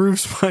maybe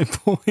proves my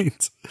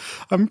point.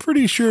 I'm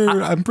pretty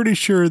sure I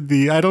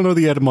don't know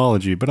the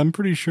etymology, but I'm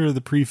pretty sure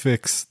the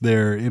prefix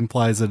there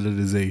implies that it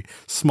is a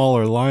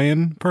smaller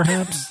lion,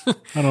 perhaps.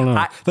 I don't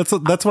know.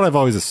 That's what I've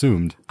always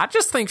assumed. I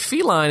just think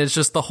feline is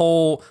just the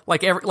whole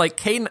like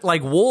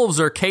wolves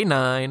are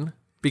canine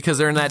because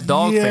they're in that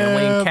dog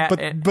family, and cat, but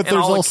and there's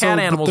all also the cat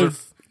animals are.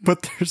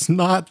 But there's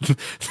not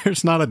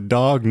a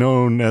dog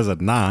known as a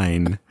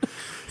 9.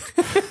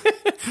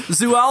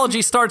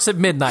 Zoology starts at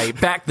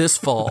midnight. Back this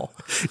fall.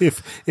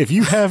 If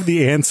you have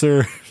the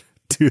answer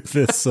to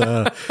this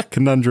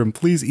conundrum,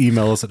 please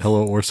email us at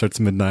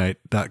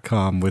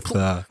hello@warstartsmidnight.com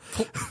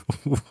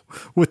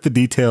with the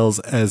details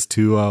as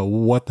to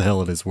what the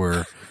hell it is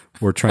we're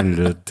trying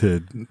to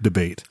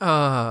debate.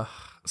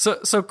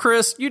 So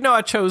Chris,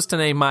 I chose to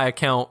name my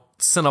account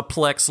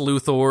Cineplex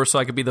Luthor so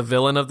I could be the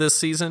villain of this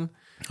season.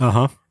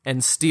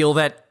 And steal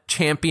that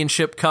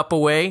championship cup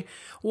away.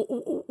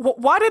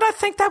 Why did I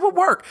think that would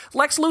work?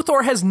 Lex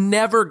Luthor has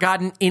never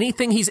gotten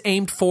anything he's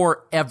aimed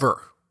for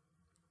ever.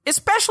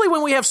 Especially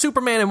when we have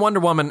Superman and Wonder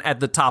Woman at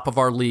the top of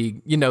our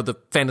league, the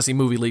fantasy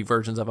movie league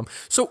versions of them.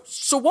 So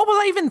what was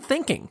I even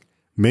thinking?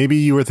 Maybe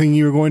you were thinking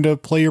you were going to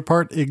play your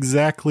part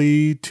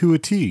exactly to a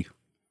T.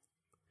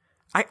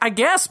 I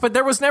guess, but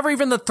there was never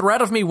even the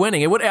threat of me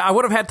winning. I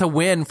would have had to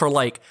win for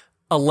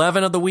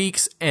 11 of the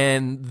weeks,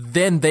 and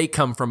then they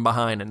come from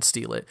behind and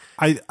steal it.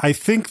 I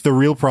think the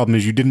real problem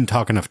is you didn't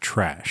talk enough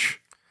trash.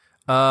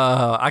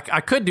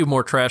 I could do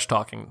more trash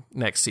talking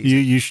next season.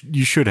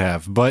 You should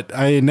have, but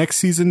next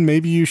season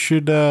maybe you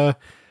should. I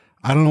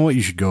don't know what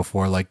you should go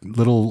for, like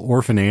Little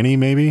Orphan Annie,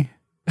 maybe.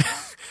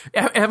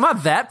 Am I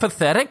that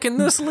pathetic in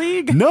this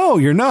league? No,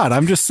 you're not.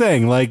 I'm just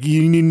saying,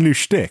 you need a new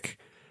shtick.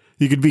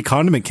 You could be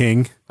Condiment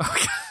King.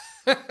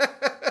 Okay.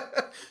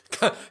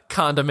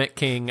 Condiment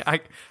King.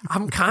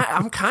 I'm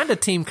kind of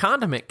Team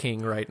Condiment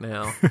King right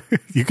now.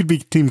 You could be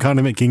Team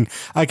Condiment King.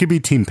 I could be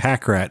Team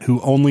Pack Rat,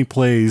 who only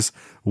plays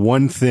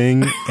one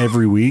thing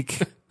every week.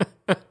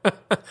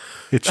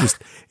 It's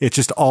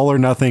just all or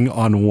nothing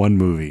on one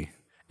movie.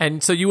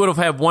 And so you would have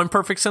had one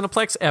perfect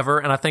Cineplex ever,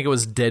 and I think it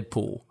was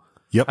Deadpool.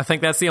 Yep. I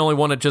think that's the only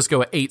one to just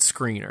go 8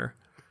 screener.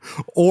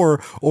 Or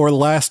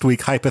last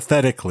week,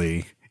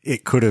 hypothetically,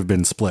 it could have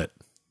been split.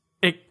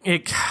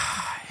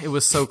 It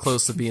was so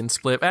close to being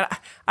split.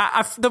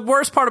 The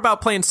worst part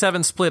about playing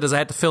 7 split is I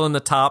had to fill in the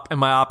top, and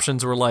my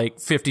options were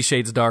 50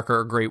 Shades Darker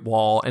or Great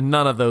Wall, and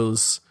none of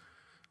those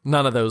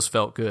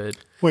felt good.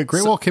 Wait,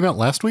 Great Wall came out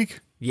last week?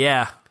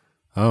 Yeah.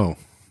 Oh,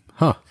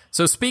 huh.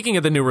 So speaking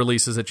of the new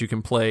releases that you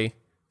can play,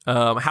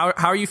 how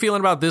are you feeling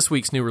about this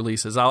week's new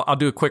releases? I'll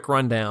do a quick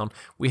rundown.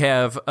 We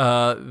have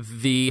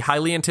the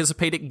highly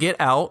anticipated Get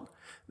Out,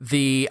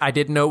 the I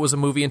didn't know it was a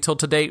movie until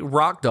today,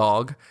 Rock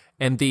Dog,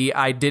 and the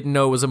I didn't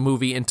know it was a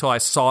movie until I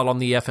saw it on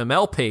the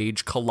FML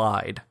page,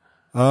 Collide.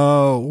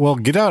 Well,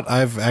 Get Out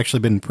I've actually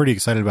been pretty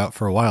excited about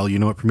for a while. It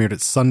premiered at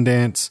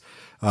Sundance,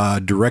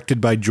 directed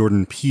by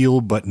Jordan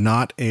Peele, but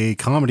not a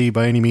comedy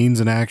by any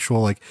means, an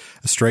actual, a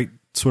straight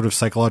sort of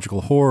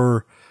psychological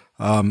horror.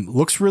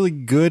 Looks really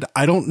good.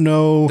 I don't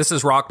know. This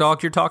is Rock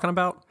Dog you're talking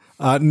about?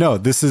 No,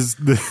 this is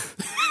this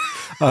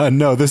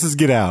is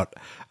Get Out.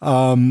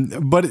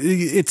 But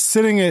it's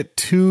sitting at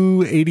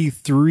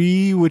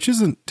 283, which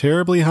isn't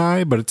terribly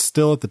high, but it's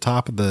still at the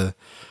top of the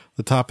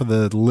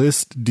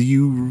list. Do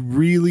you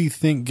really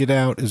think Get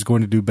Out is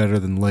going to do better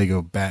than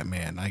Lego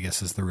Batman? I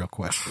guess is the real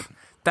question.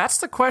 That's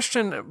the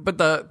question. But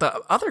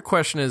the other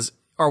question is,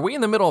 are we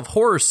in the middle of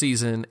horror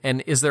season,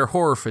 and is there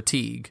horror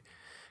fatigue?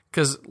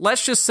 Because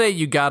let's just say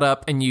you got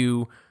up and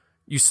you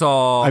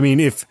saw. I mean,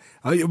 if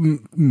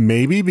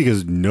maybe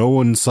because no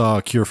one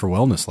saw Cure for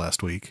Wellness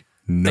last week.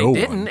 No,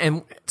 they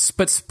didn't,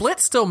 but Split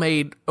still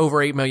made over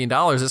 $8 million.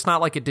 It's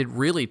not like it did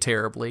really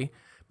terribly.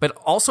 But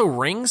also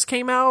Rings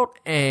came out,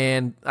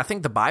 and I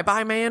think the Bye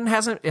Bye Man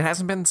hasn't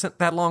been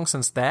that long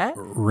since that.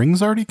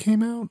 Rings already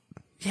came out.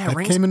 Yeah, that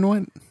Rings came and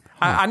went.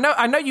 I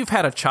know you've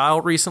had a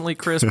child recently,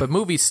 Chris, but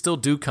movies still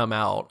do come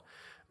out.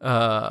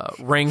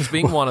 Rings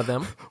being one of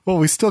them. Well,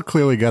 we still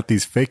clearly got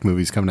these fake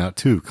movies coming out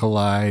too.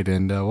 Collide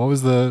and what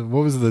was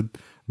the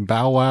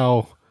Bow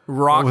Wow.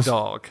 Rock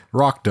Dog.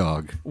 Rock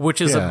Dog. Which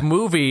is a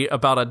movie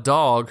about a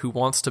dog who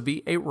wants to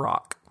be a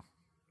rock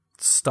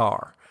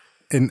star.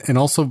 And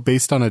also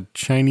based on a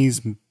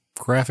Chinese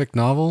graphic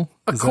novel?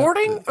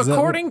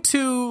 According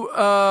to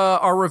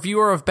our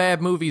reviewer of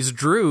bad movies,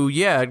 Drew,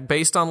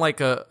 based on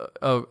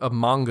a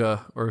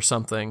manga or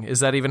something.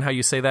 Is that even how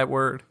you say that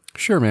word?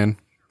 Sure, man.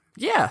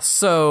 Yeah,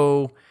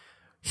 so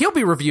he'll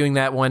be reviewing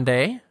that one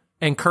day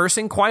and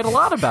cursing quite a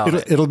lot about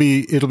it. It'll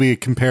be a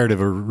comparative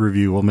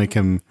review. We'll make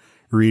him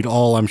read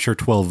all, I'm sure,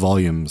 12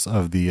 volumes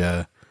of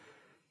the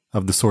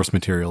source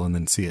material and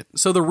then see it.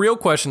 So the real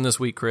question this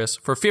week, Chris,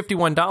 for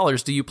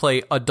 $51, do you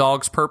play A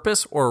Dog's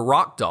Purpose or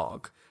Rock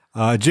Dog?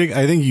 Jig,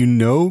 I think you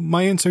know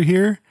my answer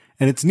here,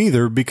 and it's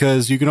neither,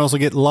 because you can also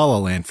get La La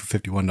Land for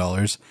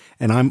 $51,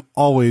 and I'm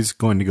always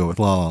going to go with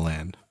La La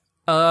Land.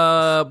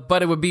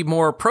 But it would be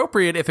more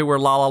appropriate if it were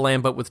La La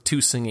Land, but with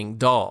 2 singing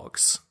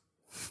dogs.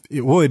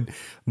 It would,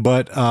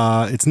 but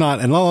it's not.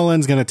 And La La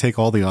Land's going to take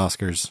all the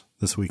Oscars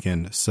this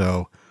weekend.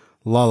 So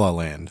La La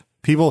Land.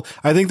 People,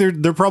 I think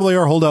there probably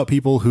are holdout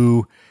people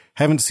who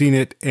haven't seen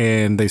it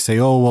and they say,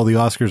 oh, well, the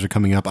Oscars are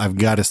coming up. I've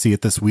got to see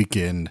it this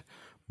weekend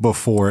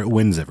before it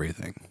wins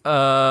everything.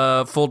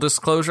 Full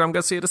disclosure, I'm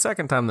going to see it a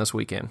second time this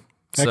weekend.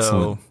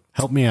 Excellent. So,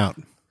 help me out.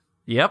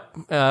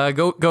 Yep.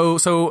 Go.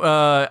 So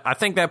I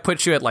think that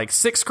puts you at like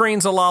 6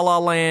 screens of La La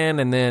Land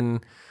and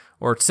then,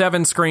 or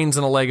 7 screens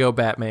in a Lego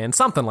Batman,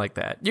 something like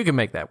that. You can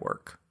make that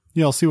work.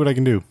 Yeah, I'll see what I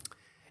can do.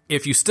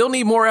 If you still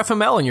need more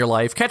FML in your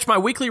life, catch my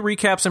weekly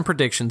recaps and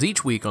predictions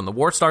each week on the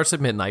War Starts at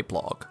Midnight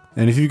blog.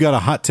 And if you've got a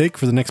hot take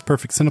for the next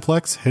Perfect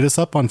Cineplex, hit us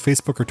up on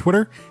Facebook or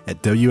Twitter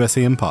at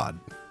WSAM Pod.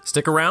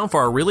 Stick around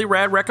for our really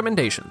rad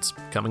recommendations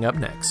coming up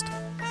next.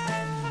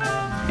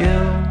 You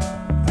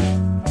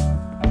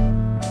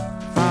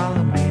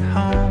follow me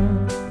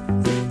home,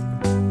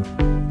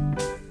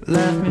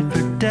 left me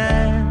for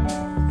dead.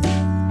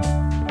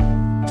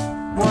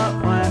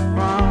 What went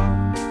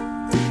wrong?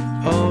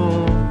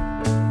 Oh,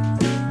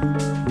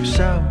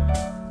 so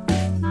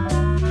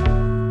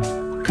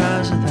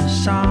because of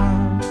this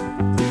song,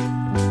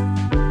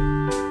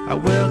 I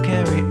will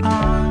carry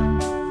on.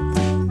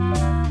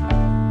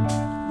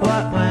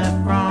 What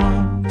went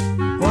wrong?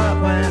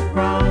 What went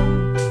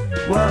wrong?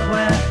 What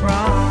went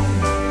wrong?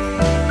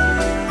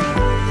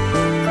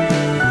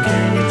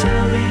 Can you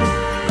tell me?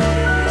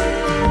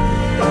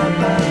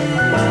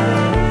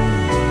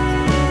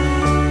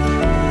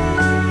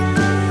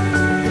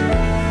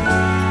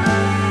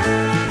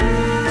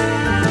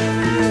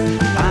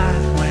 I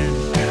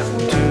went down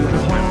to the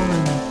hole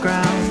in the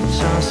ground,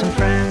 saw some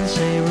friends,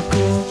 they were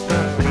cool,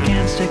 but they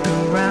can't stick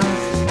around.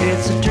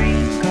 It's a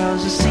dream,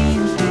 cause it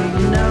seems, do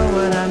you know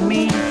what I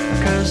mean?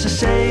 Cause they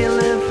say you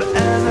live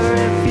forever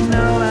if you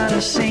know how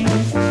to sing,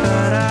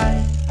 but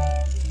I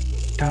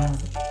don't.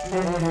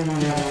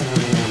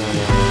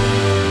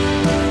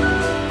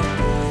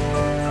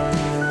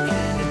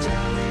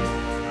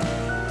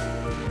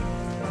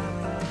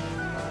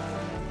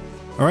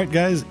 All right,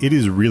 guys, it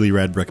is really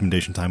rad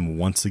recommendation time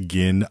once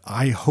again.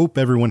 I hope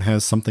everyone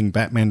has something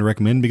Batman to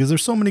recommend because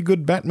there's so many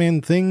good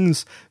Batman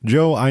things.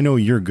 Joe, I know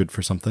you're good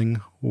for something.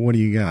 What do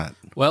you got?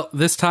 Well,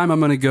 this time I'm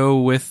going to go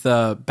with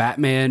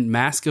Batman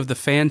Mask of the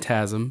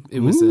Phantasm. It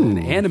was an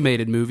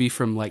animated movie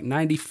from like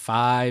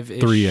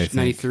 95-ish,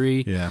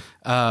 93. Yeah.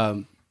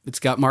 It's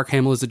got Mark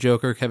Hamill as the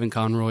Joker, Kevin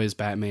Conroy as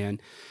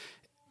Batman.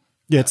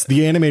 Yeah, it's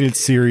the animated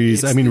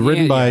series.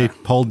 Written by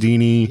Paul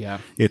Dini. Yeah.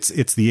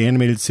 It's the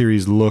animated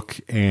series look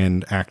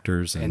and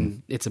actors.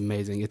 And it's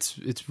amazing.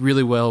 It's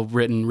really well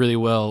written, really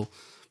well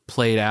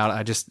played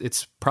out.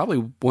 It's probably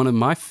one of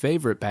my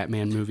favorite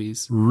Batman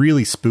movies.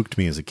 Really spooked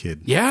me as a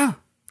kid. Yeah.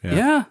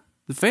 The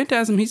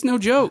Phantasm, he's no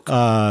joke.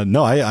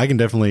 No, I can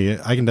definitely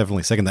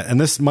second that. And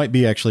this might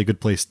be actually a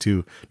good place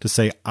to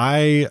say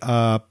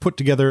I put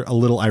together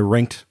I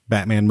ranked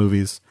Batman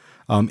movies,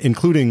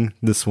 including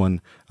this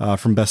one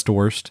from best to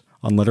worst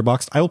on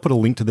Letterboxd. I will put a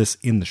link to this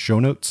in the show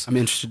notes. I'm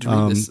interested to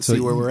read this to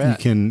see where we're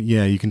at.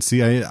 You can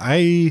see.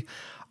 I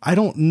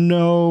don't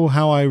know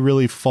how I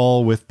really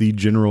fall with the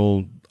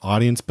general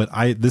audience, but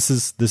this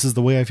is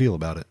the way I feel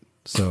about it.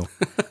 So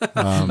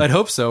I'd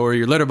hope so, or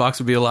your letterbox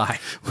would be a lie.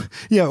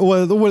 Yeah,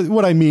 well,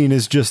 what I mean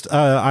is just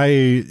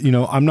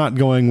I'm not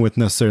going with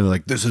necessarily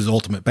like this is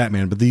Ultimate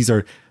Batman, but these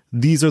are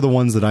the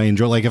ones that I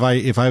enjoy. Like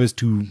if I was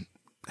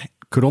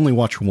could only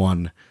watch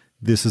one,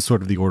 this is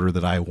sort of the order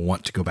that I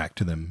want to go back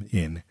to them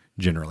in.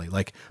 Generally,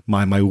 like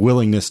my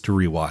willingness to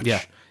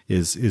rewatch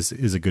is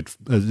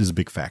a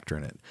big factor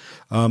in it.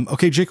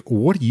 Okay, Jake,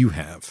 what do you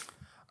have?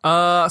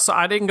 So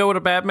I didn't go with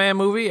a Batman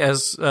movie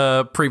as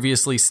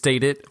previously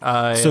stated.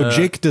 So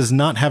Jake does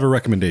not have a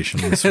recommendation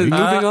this week.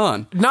 Moving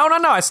on. No.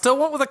 I still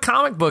went with a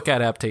comic book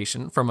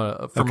adaptation from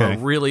a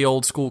really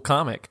old school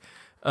comic.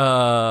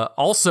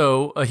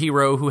 Also a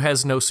hero who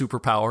has no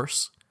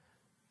superpowers.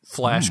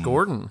 Flash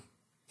Gordon.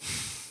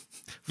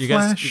 You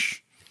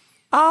guys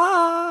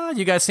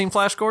you guys seen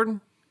Flash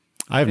Gordon?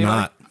 I have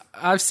not.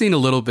 I've seen a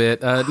little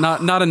bit.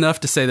 Not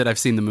enough to say that I've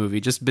seen the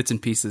movie, just bits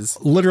and pieces.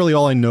 Literally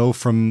all I know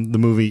from the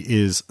movie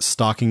is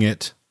stalking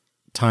it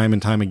time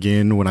and time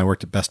again when I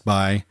worked at Best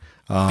Buy.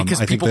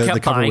 Because I think people kept the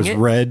cover buying was it?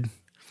 red.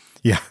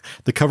 Yeah,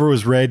 the cover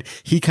was red.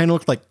 He kind of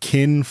looked like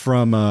Kin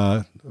from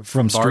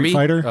Street Barbie?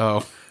 Fighter. Oh.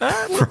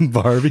 From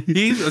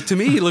Barbie. To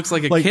me, he looks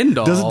like a Ken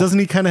doll. Doesn't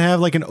he kind of have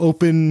like an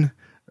open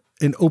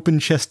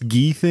chest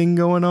gi thing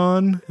going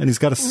on, and he's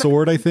got a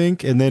sword, I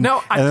think. And then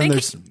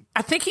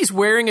I think he's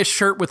wearing a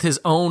shirt with his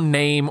own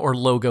name or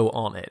logo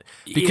on it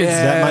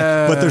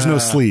because but there's no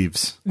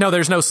sleeves. No,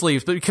 there's no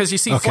sleeves. But because you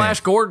see,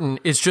 Flash Gordon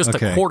is just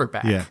a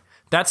quarterback. Yeah.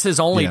 That's his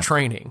only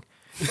training.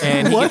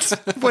 And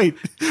Wait,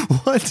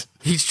 what?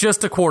 He's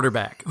just a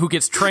quarterback who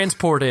gets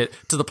transported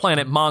to the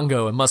planet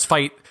Mongo and must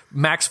fight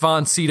Max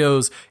von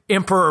Sydow's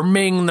Emperor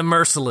Ming the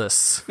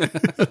Merciless.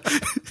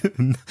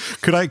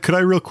 Could I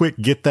real quick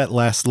get that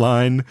last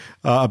line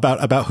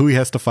about who he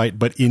has to fight,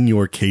 but in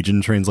your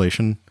Cajun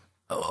translation?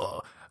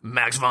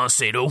 Max von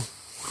Sydow,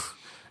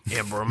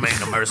 Emperor Ming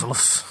the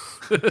Merciless.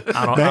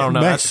 I don't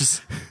know. That's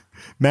just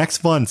Max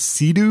von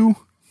Sydow?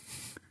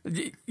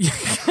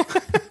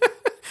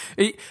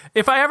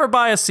 If I ever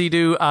buy a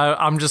Sea-Doo,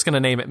 I'm just going to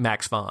name it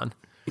Max Von.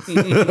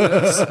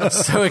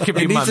 So it could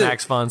be my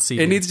Max Von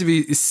Sea-Doo. It needs to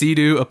be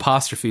Sea-Doo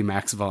apostrophe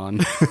Max Von.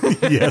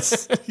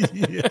 Yes.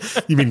 Yeah.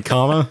 You mean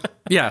comma?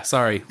 Yeah,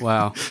 sorry.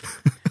 Wow.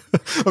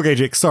 Okay,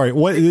 Jake, sorry.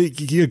 What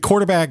a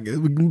quarterback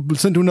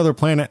sent to another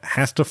planet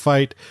has to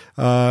fight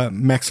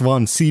Max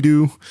von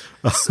Sydow.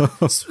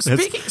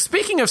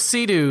 Speaking of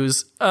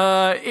Sea-Doos,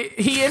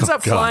 he ends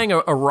up flying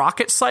a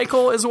rocket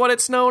cycle, is what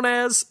it's known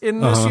as in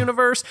this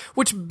universe,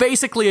 which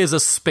basically is a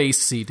space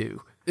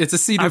Sea-Doo. It's a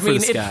Sea-Doo for the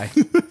sky.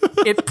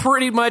 It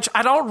pretty much,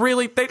 I don't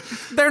really think,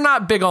 they're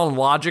not big on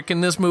logic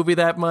in this movie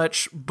that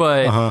much,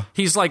 but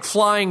he's like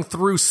flying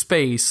through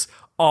space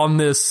on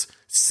this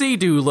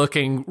Sea-Doo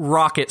looking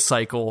rocket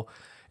cycle.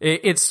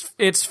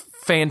 It's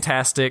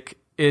fantastic.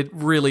 It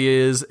really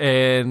is.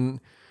 And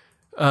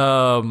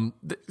some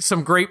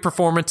great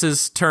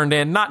performances turned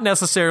in, not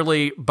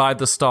necessarily by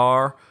the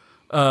star,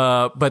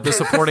 but the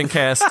supporting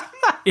cast.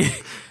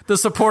 The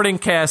supporting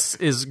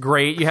cast is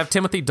great. You have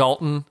Timothy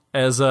Dalton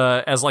as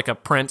like a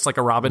prince, like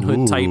a Robin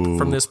Hood type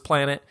from this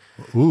planet.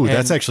 Ooh,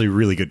 that's actually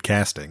really good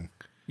casting.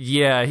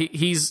 Yeah,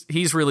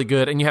 he's really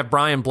good. And you have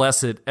Brian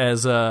Blessed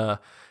as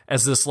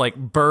this like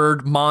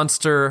bird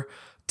monster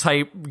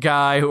type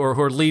guy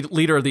or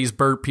leader of these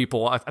bird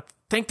people. I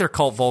think they're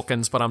called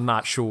Vulcans, but I'm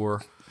not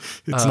sure.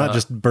 It's not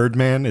just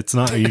Birdman. It's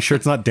not. Are you sure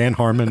it's not Dan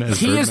Harmon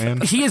as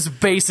Birdman? He is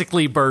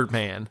basically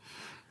Birdman.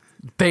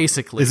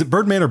 Basically, is it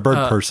Birdman or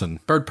Bird Person?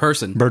 Bird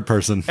Person. Bird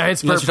Person.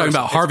 It's Unless you're talking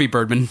about Harvey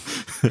Birdman.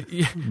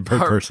 Bird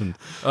Person.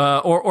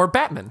 Or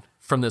Batman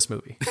from this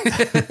movie.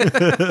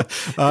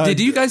 Did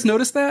you guys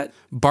notice that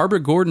Barbara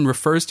Gordon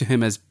refers to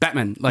him as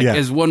Batman, like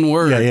as one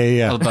word?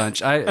 Yeah. A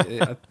bunch. I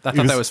thought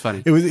that was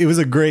funny. It was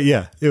a great.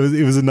 Yeah, it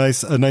was a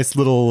nice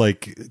little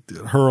like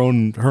her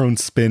own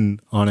spin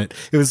on it.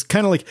 It was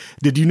kind of like.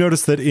 Did you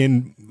notice that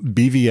in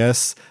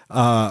BVS,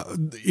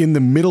 in the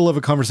middle of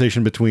a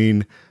conversation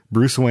between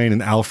Bruce Wayne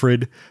and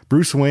Alfred,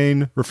 Bruce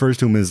Wayne refers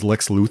to him as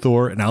Lex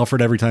Luthor, and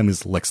Alfred every time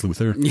is Lex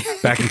Luthor.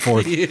 Back and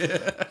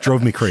forth.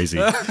 Drove me crazy.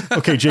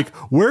 Okay, Jake,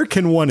 where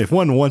can one, if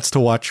one wants to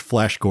watch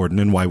Flash Gordon,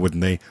 and why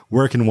wouldn't they,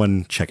 where can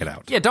one check it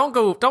out? Yeah, don't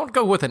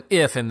go with an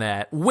if in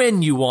that.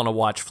 When you want to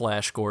watch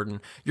Flash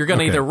Gordon, you're going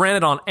to either rent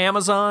it on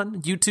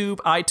Amazon, YouTube,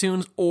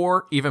 iTunes,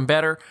 or even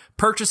better,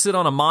 purchase it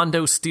on a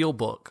Mondo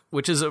Steelbook,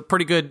 which is a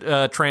pretty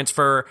good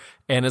transfer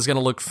and is going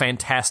to look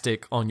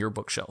fantastic on your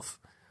bookshelf.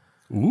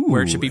 Ooh,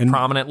 where it should be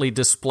prominently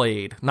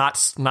displayed,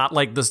 not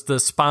like the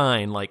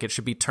spine, like it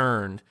should be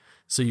turned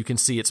so you can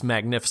see its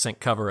magnificent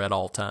cover at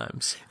all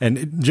times.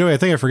 And Joey, I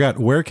think I forgot,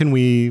 where can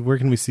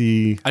we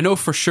see? I know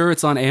for sure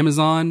it's on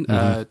Amazon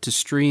to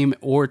stream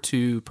or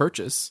to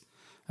purchase.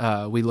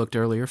 We looked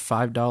earlier,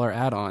 $5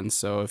 add-on.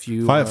 So if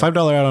you $5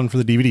 add-on for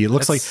the DVD, it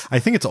looks like I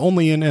think it's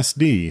only in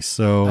SD.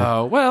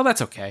 So well,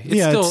 that's okay.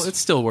 It's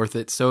still worth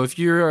it. So if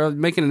you're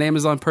making an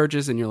Amazon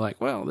purchase and you're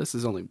like, well, this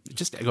is only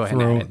just go ahead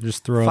and add it.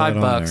 Just throw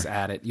 $5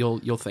 at it.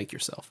 You'll thank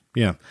yourself.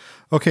 Yeah.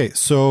 Okay,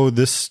 so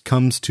this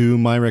comes to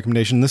my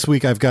recommendation. This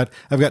week I've got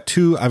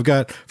two.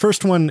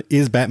 First one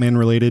is Batman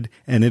related,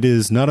 and it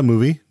is not a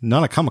movie,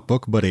 not a comic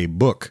book, but a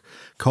book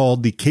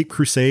called The Cape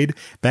Crusade,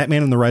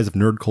 Batman and the Rise of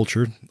Nerd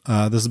Culture.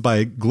 This is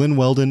by Glenn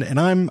Weldon, and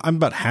I'm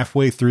about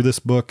halfway through this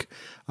book.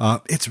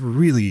 It's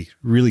really,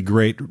 really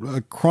great,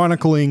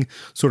 chronicling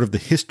sort of the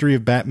history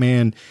of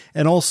Batman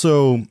and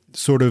also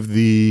sort of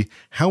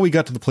how we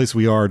got to the place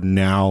we are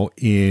now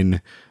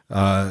in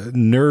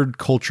nerd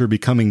culture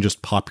becoming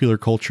just popular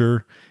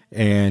culture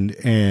and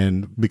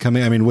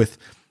becoming,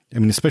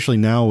 especially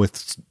now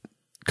with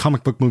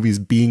comic book movies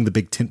being the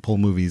big tentpole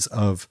movies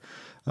of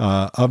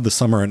the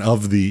summer and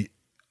of the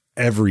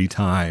every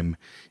time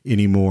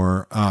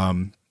anymore.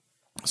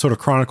 Sort of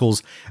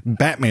chronicles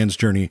Batman's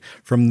journey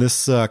from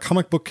this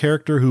comic book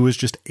character who was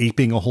just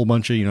aping a whole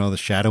bunch of, the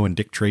Shadow and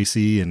Dick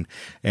Tracy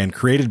and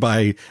created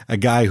by a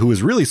guy who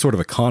was really sort of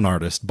a con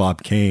artist,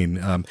 Bob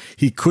Kane.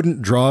 He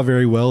couldn't draw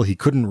very well. He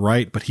couldn't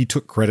write, but he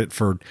took credit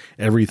for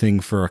everything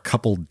for a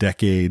couple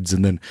decades.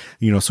 And then,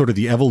 sort of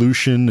the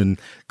evolution and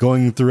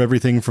going through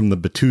everything from the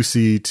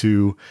Batusi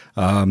to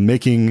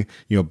making,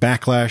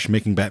 Backlash,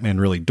 making Batman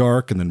really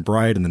dark and then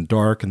bright and then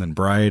dark and then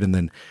bright and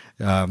then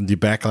the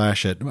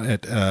backlash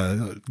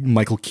at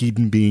Michael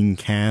Keaton being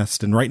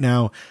cast. And right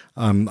now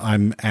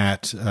I'm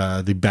at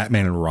the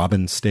Batman and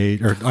Robin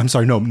stage, or I'm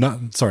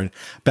sorry,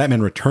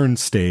 Batman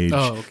Returns stage.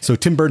 Oh, okay. So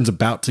Tim Burton's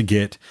about to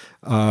get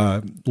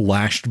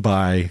lashed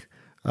by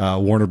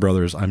Warner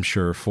Brothers, I'm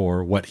sure,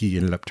 for what he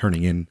ended up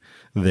turning in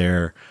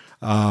there.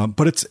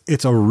 But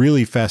it's a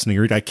really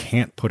fascinating read. I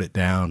can't put it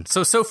down.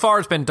 So far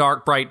it's been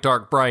dark,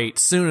 bright.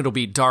 Soon it'll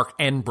be dark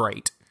and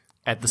bright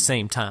at the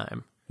same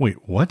time.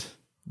 Wait, what?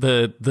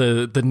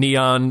 The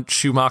neon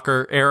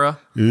Schumacher era.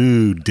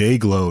 Ooh,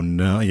 Dayglow.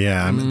 No,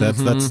 yeah,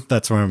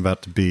 that's where I'm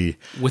about to be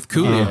with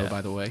Coolio,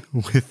 by the way.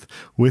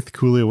 With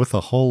Coolio, with a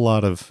whole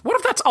lot of. What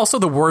if that's also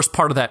the worst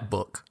part of that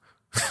book?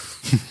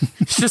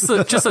 It's just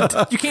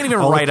a you can't even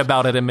write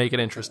about it and make it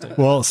interesting.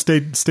 Well, stay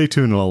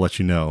tuned and I'll let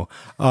you know.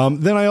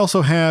 Then I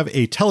also have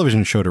a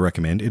television show to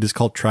recommend. It is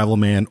called Travel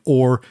Man,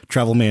 or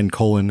Travel Man :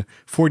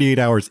 48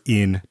 Hours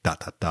in ...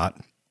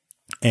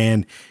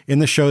 And in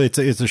the show, it's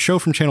a show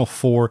from Channel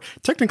 4,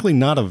 technically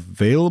not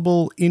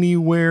available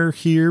anywhere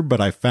here, but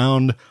I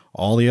found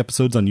all the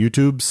episodes on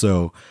YouTube,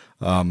 so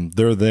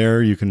they're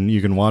there. You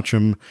can watch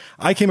them.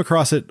 I came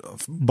across it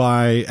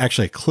by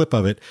actually a clip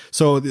of it.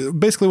 So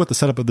basically what the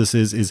setup of this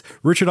is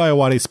Richard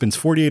Ayoade spends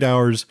 48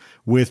 hours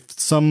with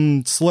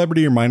some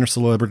celebrity or minor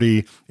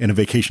celebrity in a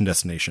vacation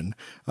destination.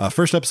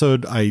 First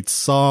episode I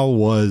saw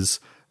was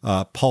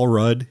Paul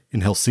Rudd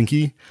in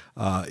Helsinki.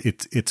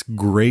 It's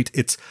great.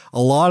 It's a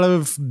lot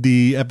of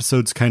the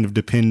episodes kind of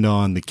depend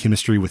on the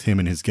chemistry with him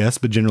and his guests,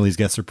 but generally his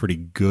guests are pretty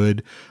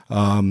good.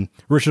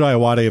 Richard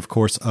Ayoade, of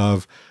course,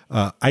 of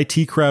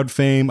IT Crowd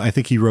fame. I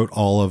think he wrote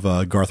all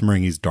of Garth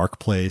Marenghi's Dark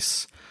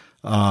Place.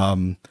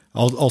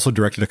 Also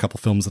directed a couple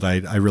films that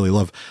I really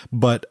love,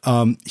 but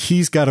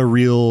he's got a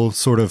real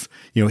sort of,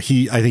 I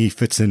think he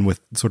fits in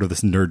with sort of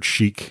this nerd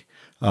chic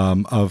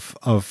of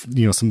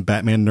some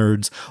Batman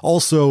nerds.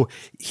 Also,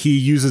 he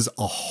uses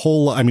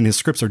his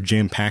scripts are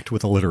jam packed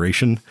with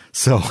alliteration.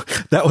 So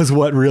that was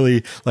what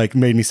really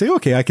made me say,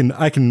 okay, I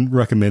can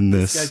recommend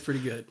this. This guy's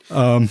pretty good.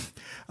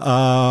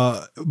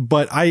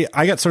 But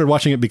I got started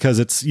watching it because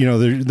it's,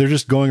 they're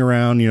just going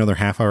around, they're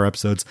half-hour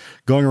episodes,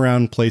 going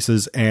around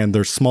places, and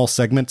there's small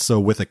segments. So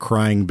with a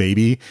crying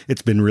baby,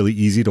 it's been really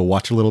easy to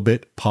watch a little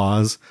bit,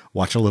 pause,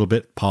 watch a little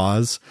bit,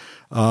 pause.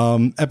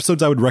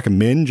 Episodes I would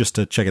recommend just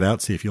to check it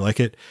out, see if you like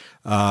it.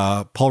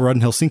 Paul Rudd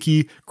in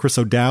Helsinki, Chris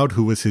O'Dowd,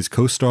 who was his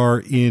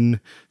co-star in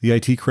the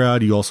IT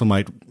Crowd. You also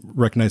might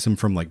recognize him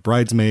from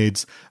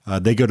Bridesmaids.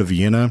 They Go to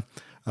Vienna.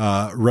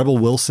 Rebel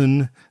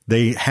Wilson,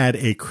 they had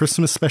a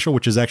Christmas special,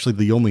 which is actually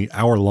the only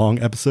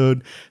hour-long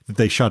episode that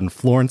they shot in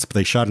Florence, but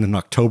they shot it in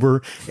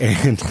October.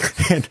 And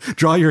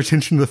draw your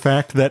attention to the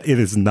fact that it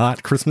is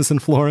not Christmas in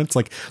Florence.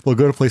 They'll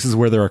go to places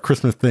where there are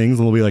Christmas things,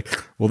 and they'll be like,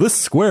 well, this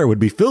square would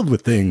be filled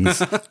with things,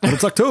 but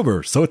it's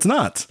October, so it's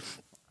not.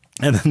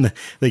 And then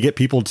they get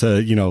people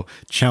to,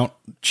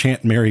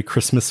 chant Merry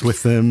Christmas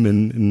with them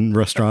in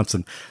restaurants,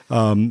 and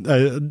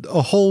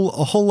a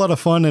whole lot of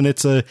fun. And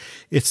it's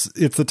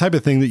the type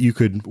of thing that you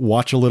could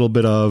watch a little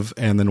bit of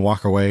and then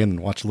walk away and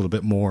then watch a little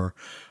bit more.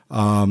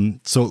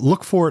 So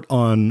look for it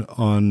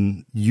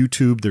on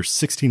YouTube. There's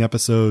 16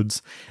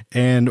 episodes.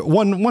 And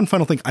one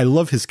final thing, I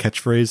love his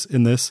catchphrase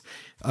in this,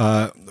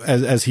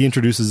 as he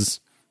introduces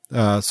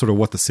sort of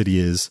what the city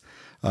is.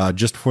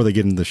 Just before they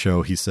get into the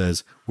show, he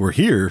says, "We're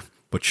here,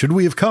 but should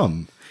we have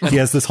come?" He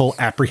has this whole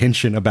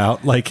apprehension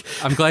about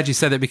I'm glad you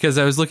said that, because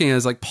I was looking at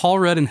it as Paul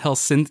Rudd in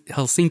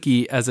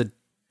Helsinki as a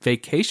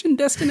vacation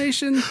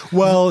destination.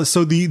 Well,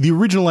 so the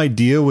original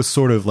idea was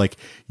sort of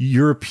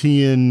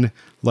European,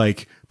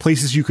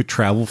 places you could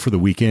travel for the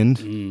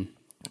weekend.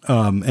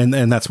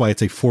 And that's why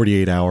it's a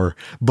 48 hour,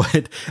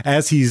 but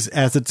as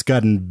it's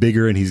gotten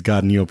bigger and he's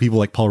gotten, people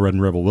like Paul Rudd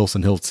and Rebel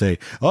Wilson, he'll say,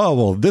 oh,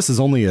 well, this is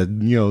only a,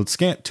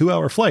 scant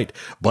 2-hour flight,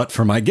 but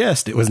for my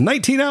guest, it was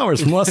 19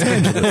 hours from Los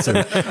Angeles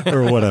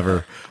or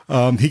whatever.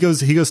 He goes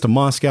to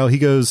Moscow. He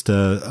goes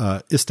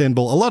to,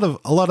 Istanbul, a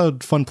lot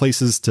of fun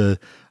places to,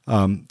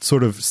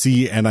 sort of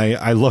see. And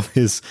I love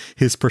his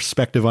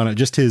perspective on it.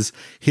 Just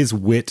his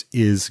wit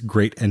is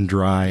great and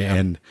dry. Yeah.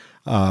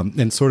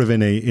 And sort of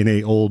in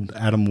a old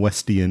Adam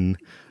Westian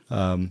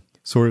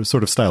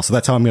sort of style. So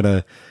that's how I'm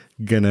gonna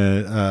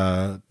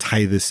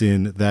tie this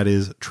in. That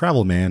is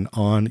Travel Man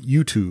on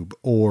YouTube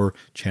or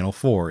Channel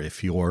 4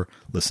 if you're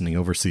listening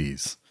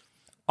overseas.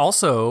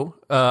 Also,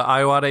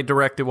 Ayoade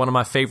directed one of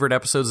my favorite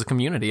episodes of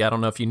Community. I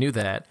don't know if you knew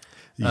that.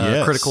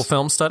 Yes. Critical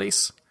Film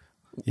Studies.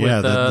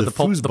 Yeah, with, the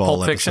Pulp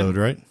foosball Fiction episode,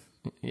 right?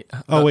 Yeah.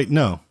 Oh wait,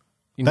 no.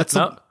 That's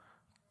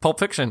Pulp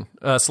Fiction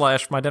 /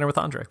 My Dinner with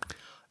Andre.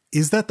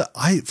 Is that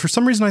for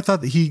some reason I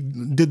thought that he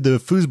did the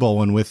foosball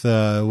one with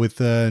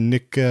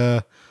Nick,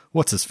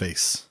 what's his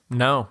face?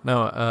 No.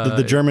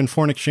 The German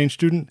foreign exchange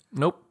student?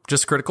 Nope.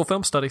 Just Critical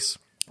Film Studies.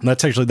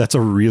 That's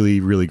a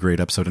really, really great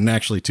episode. And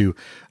actually to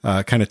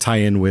kind of tie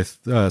in with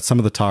some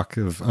of the talk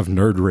of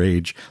nerd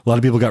rage, a lot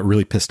of people got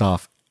really pissed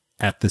off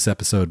at this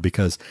episode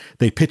because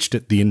they pitched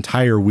it the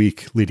entire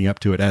week leading up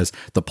to it as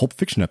the Pulp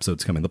Fiction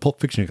episode's coming. The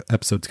Pulp Fiction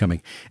episode's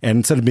coming. And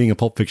instead of being a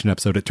Pulp Fiction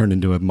episode, it turned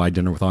into a My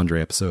Dinner with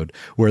Andre episode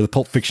where the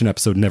Pulp Fiction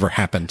episode never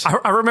happened.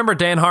 I remember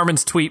Dan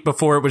Harmon's tweet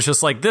before. It was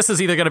just this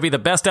is either going to be the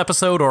best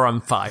episode or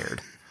I'm fired.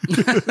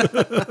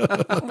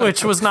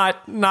 Which was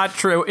not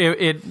true.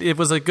 It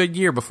was a good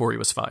year before he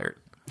was fired.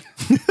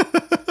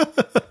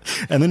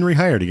 And then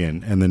rehired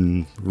again. And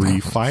then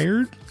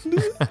refired?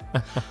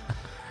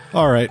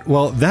 All right,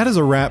 well, that is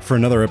a wrap for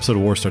another episode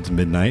of War Starts at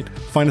Midnight.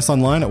 Find us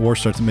online at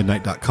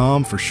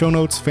warstartsatmidnight.com for show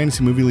notes,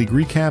 Fantasy Movie League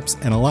recaps,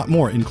 and a lot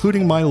more,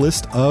 including my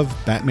list of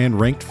Batman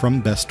ranked from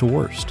best to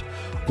worst.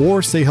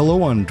 Or say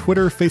hello on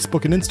Twitter,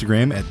 Facebook, and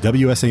Instagram at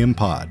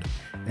WSAMPod.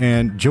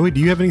 And Joey, do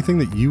you have anything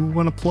that you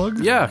want to plug?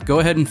 Yeah, go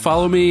ahead and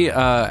follow me.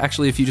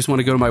 Actually, if you just want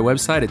to go to my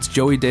website, it's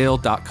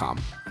joeydale.com.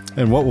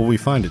 And what will we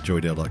find at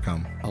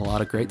joydale.com? A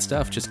lot of great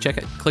stuff. Just check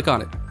it. Click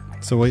on it.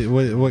 So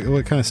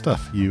what kind of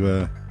stuff?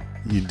 You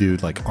do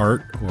like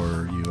art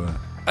or you...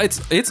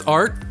 It's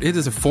art. It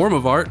is a form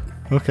of art.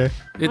 Okay.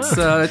 It's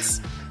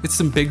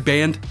some big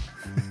band.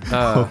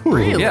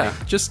 Really? Yeah.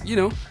 Just,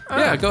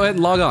 yeah, go ahead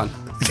and log on.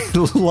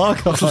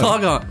 Log on.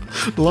 Log on.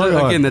 Log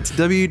on. Again, that's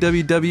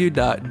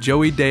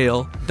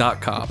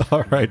www.joeydale.com.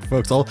 All right,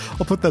 folks. I'll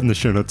put that in the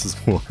show notes as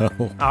well.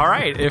 All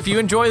right. If you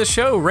enjoy the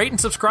show, rate and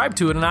subscribe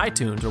to it on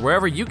iTunes or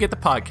wherever you get the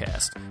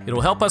podcast. It'll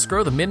help us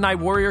grow the Midnight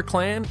Warrior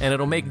clan, and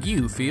it'll make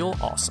you feel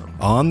awesome.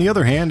 On the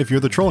other hand, if you're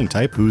the trolling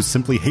type who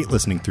simply hate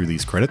listening through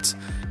these credits,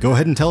 go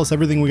ahead and tell us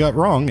everything we got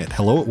wrong at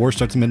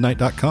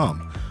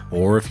hello@warstartsatmidnight.com.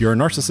 Or if you're a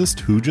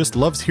narcissist who just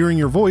loves hearing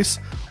your voice,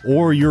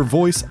 or your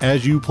voice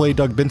as you play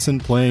Doug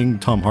Benson playing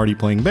Tom Hardy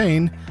playing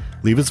Bane,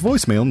 leave us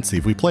voicemail and see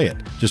if we play it.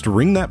 Just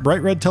ring that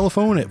bright red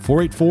telephone at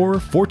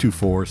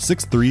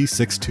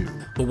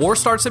 484-424-6362. The War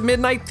Starts at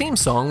Midnight theme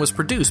song was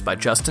produced by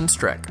Justin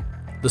Streck.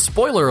 The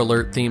Spoiler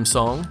Alert theme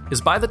song is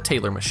by The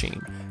Taylor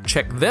Machine.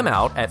 Check them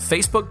out at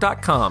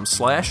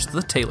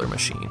facebook.com/The Taylor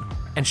Machine.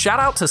 And shout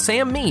out to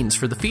Sam Means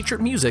for the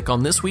featured music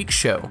on this week's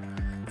show.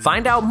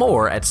 Find out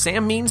more at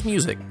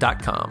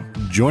sammeansmusic.com.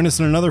 Join us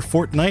in another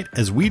fortnight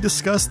as we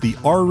discuss the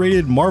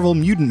R-rated Marvel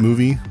mutant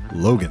movie,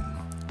 Logan.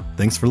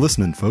 Thanks for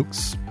listening,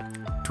 folks.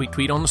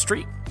 Tweet on the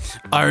street.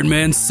 Iron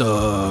Man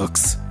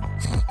sucks.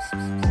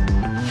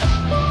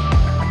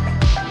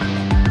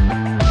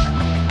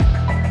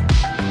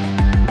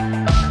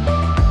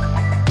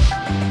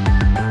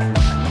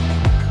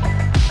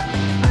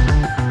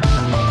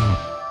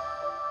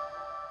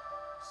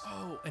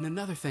 And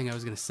another thing I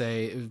was going to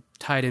say,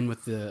 tied in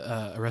with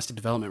the Arrested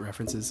Development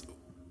references,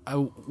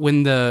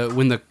 when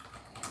the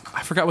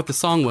I forgot what the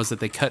song was that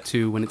they cut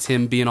to when it's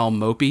him being all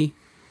mopey.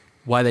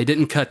 Why they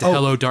didn't cut to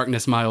 "Hello,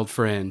 Darkness, My Old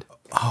Friend."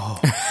 Oh,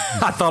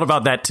 I thought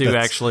about that too.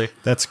 Actually,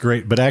 that's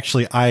great. But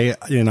actually,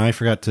 I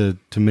forgot to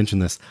mention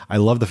this. I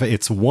love the fact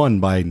it's won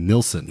by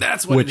Nilsson.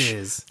 That's what it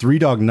is. Three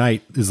Dog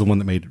Night is the one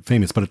that made it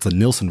famous, but it's a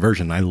Nilsson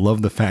version. I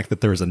love the fact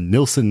that there is a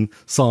Nilsson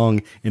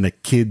song in a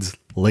kids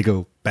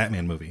Lego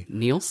Batman movie.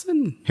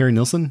 Nilsson? Harry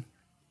Nilsson?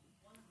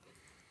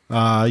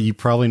 You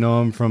probably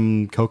know him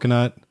from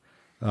Coconut.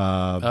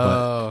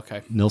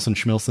 Okay. Nilsson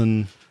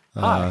Schmilsson,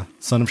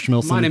 son of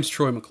Schmilsson. My name's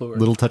Troy McClure.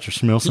 Little touch of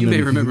Schmilsson. You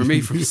may remember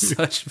me from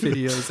such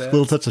videos.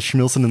 Little touch of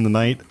Schmilsson in the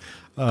night.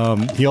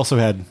 He also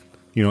had,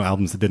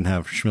 albums that didn't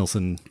have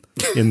Schmilsson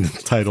in the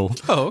title.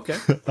 Oh, okay.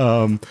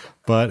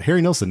 But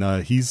Harry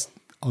Nilsson, he's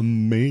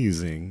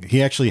amazing.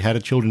 He actually had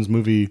a children's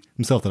movie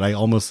himself that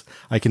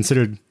I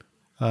considered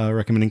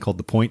recommending called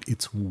The Point.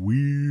 It's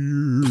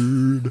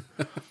weird.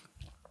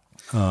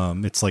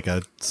 It's like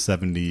a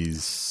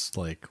 70s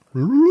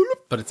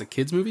but it's a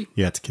kids movie?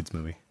 Yeah, it's a kids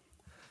movie.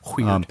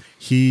 Weird.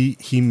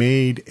 He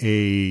made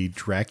a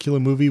Dracula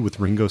movie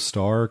with Ringo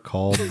Starr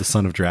called The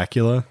Son of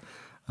Dracula.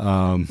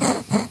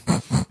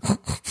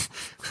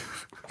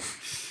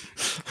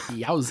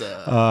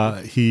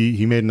 Yowza.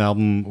 He made an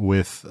album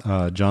with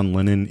John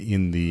Lennon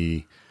in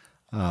the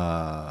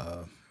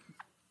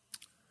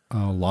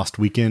Lost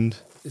Weekend.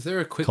 Is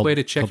there a quick way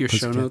to check your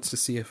show Pussycat. notes to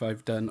see if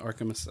I've done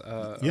Arkham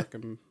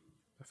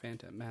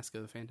Mask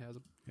of the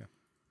Phantasm? Yeah.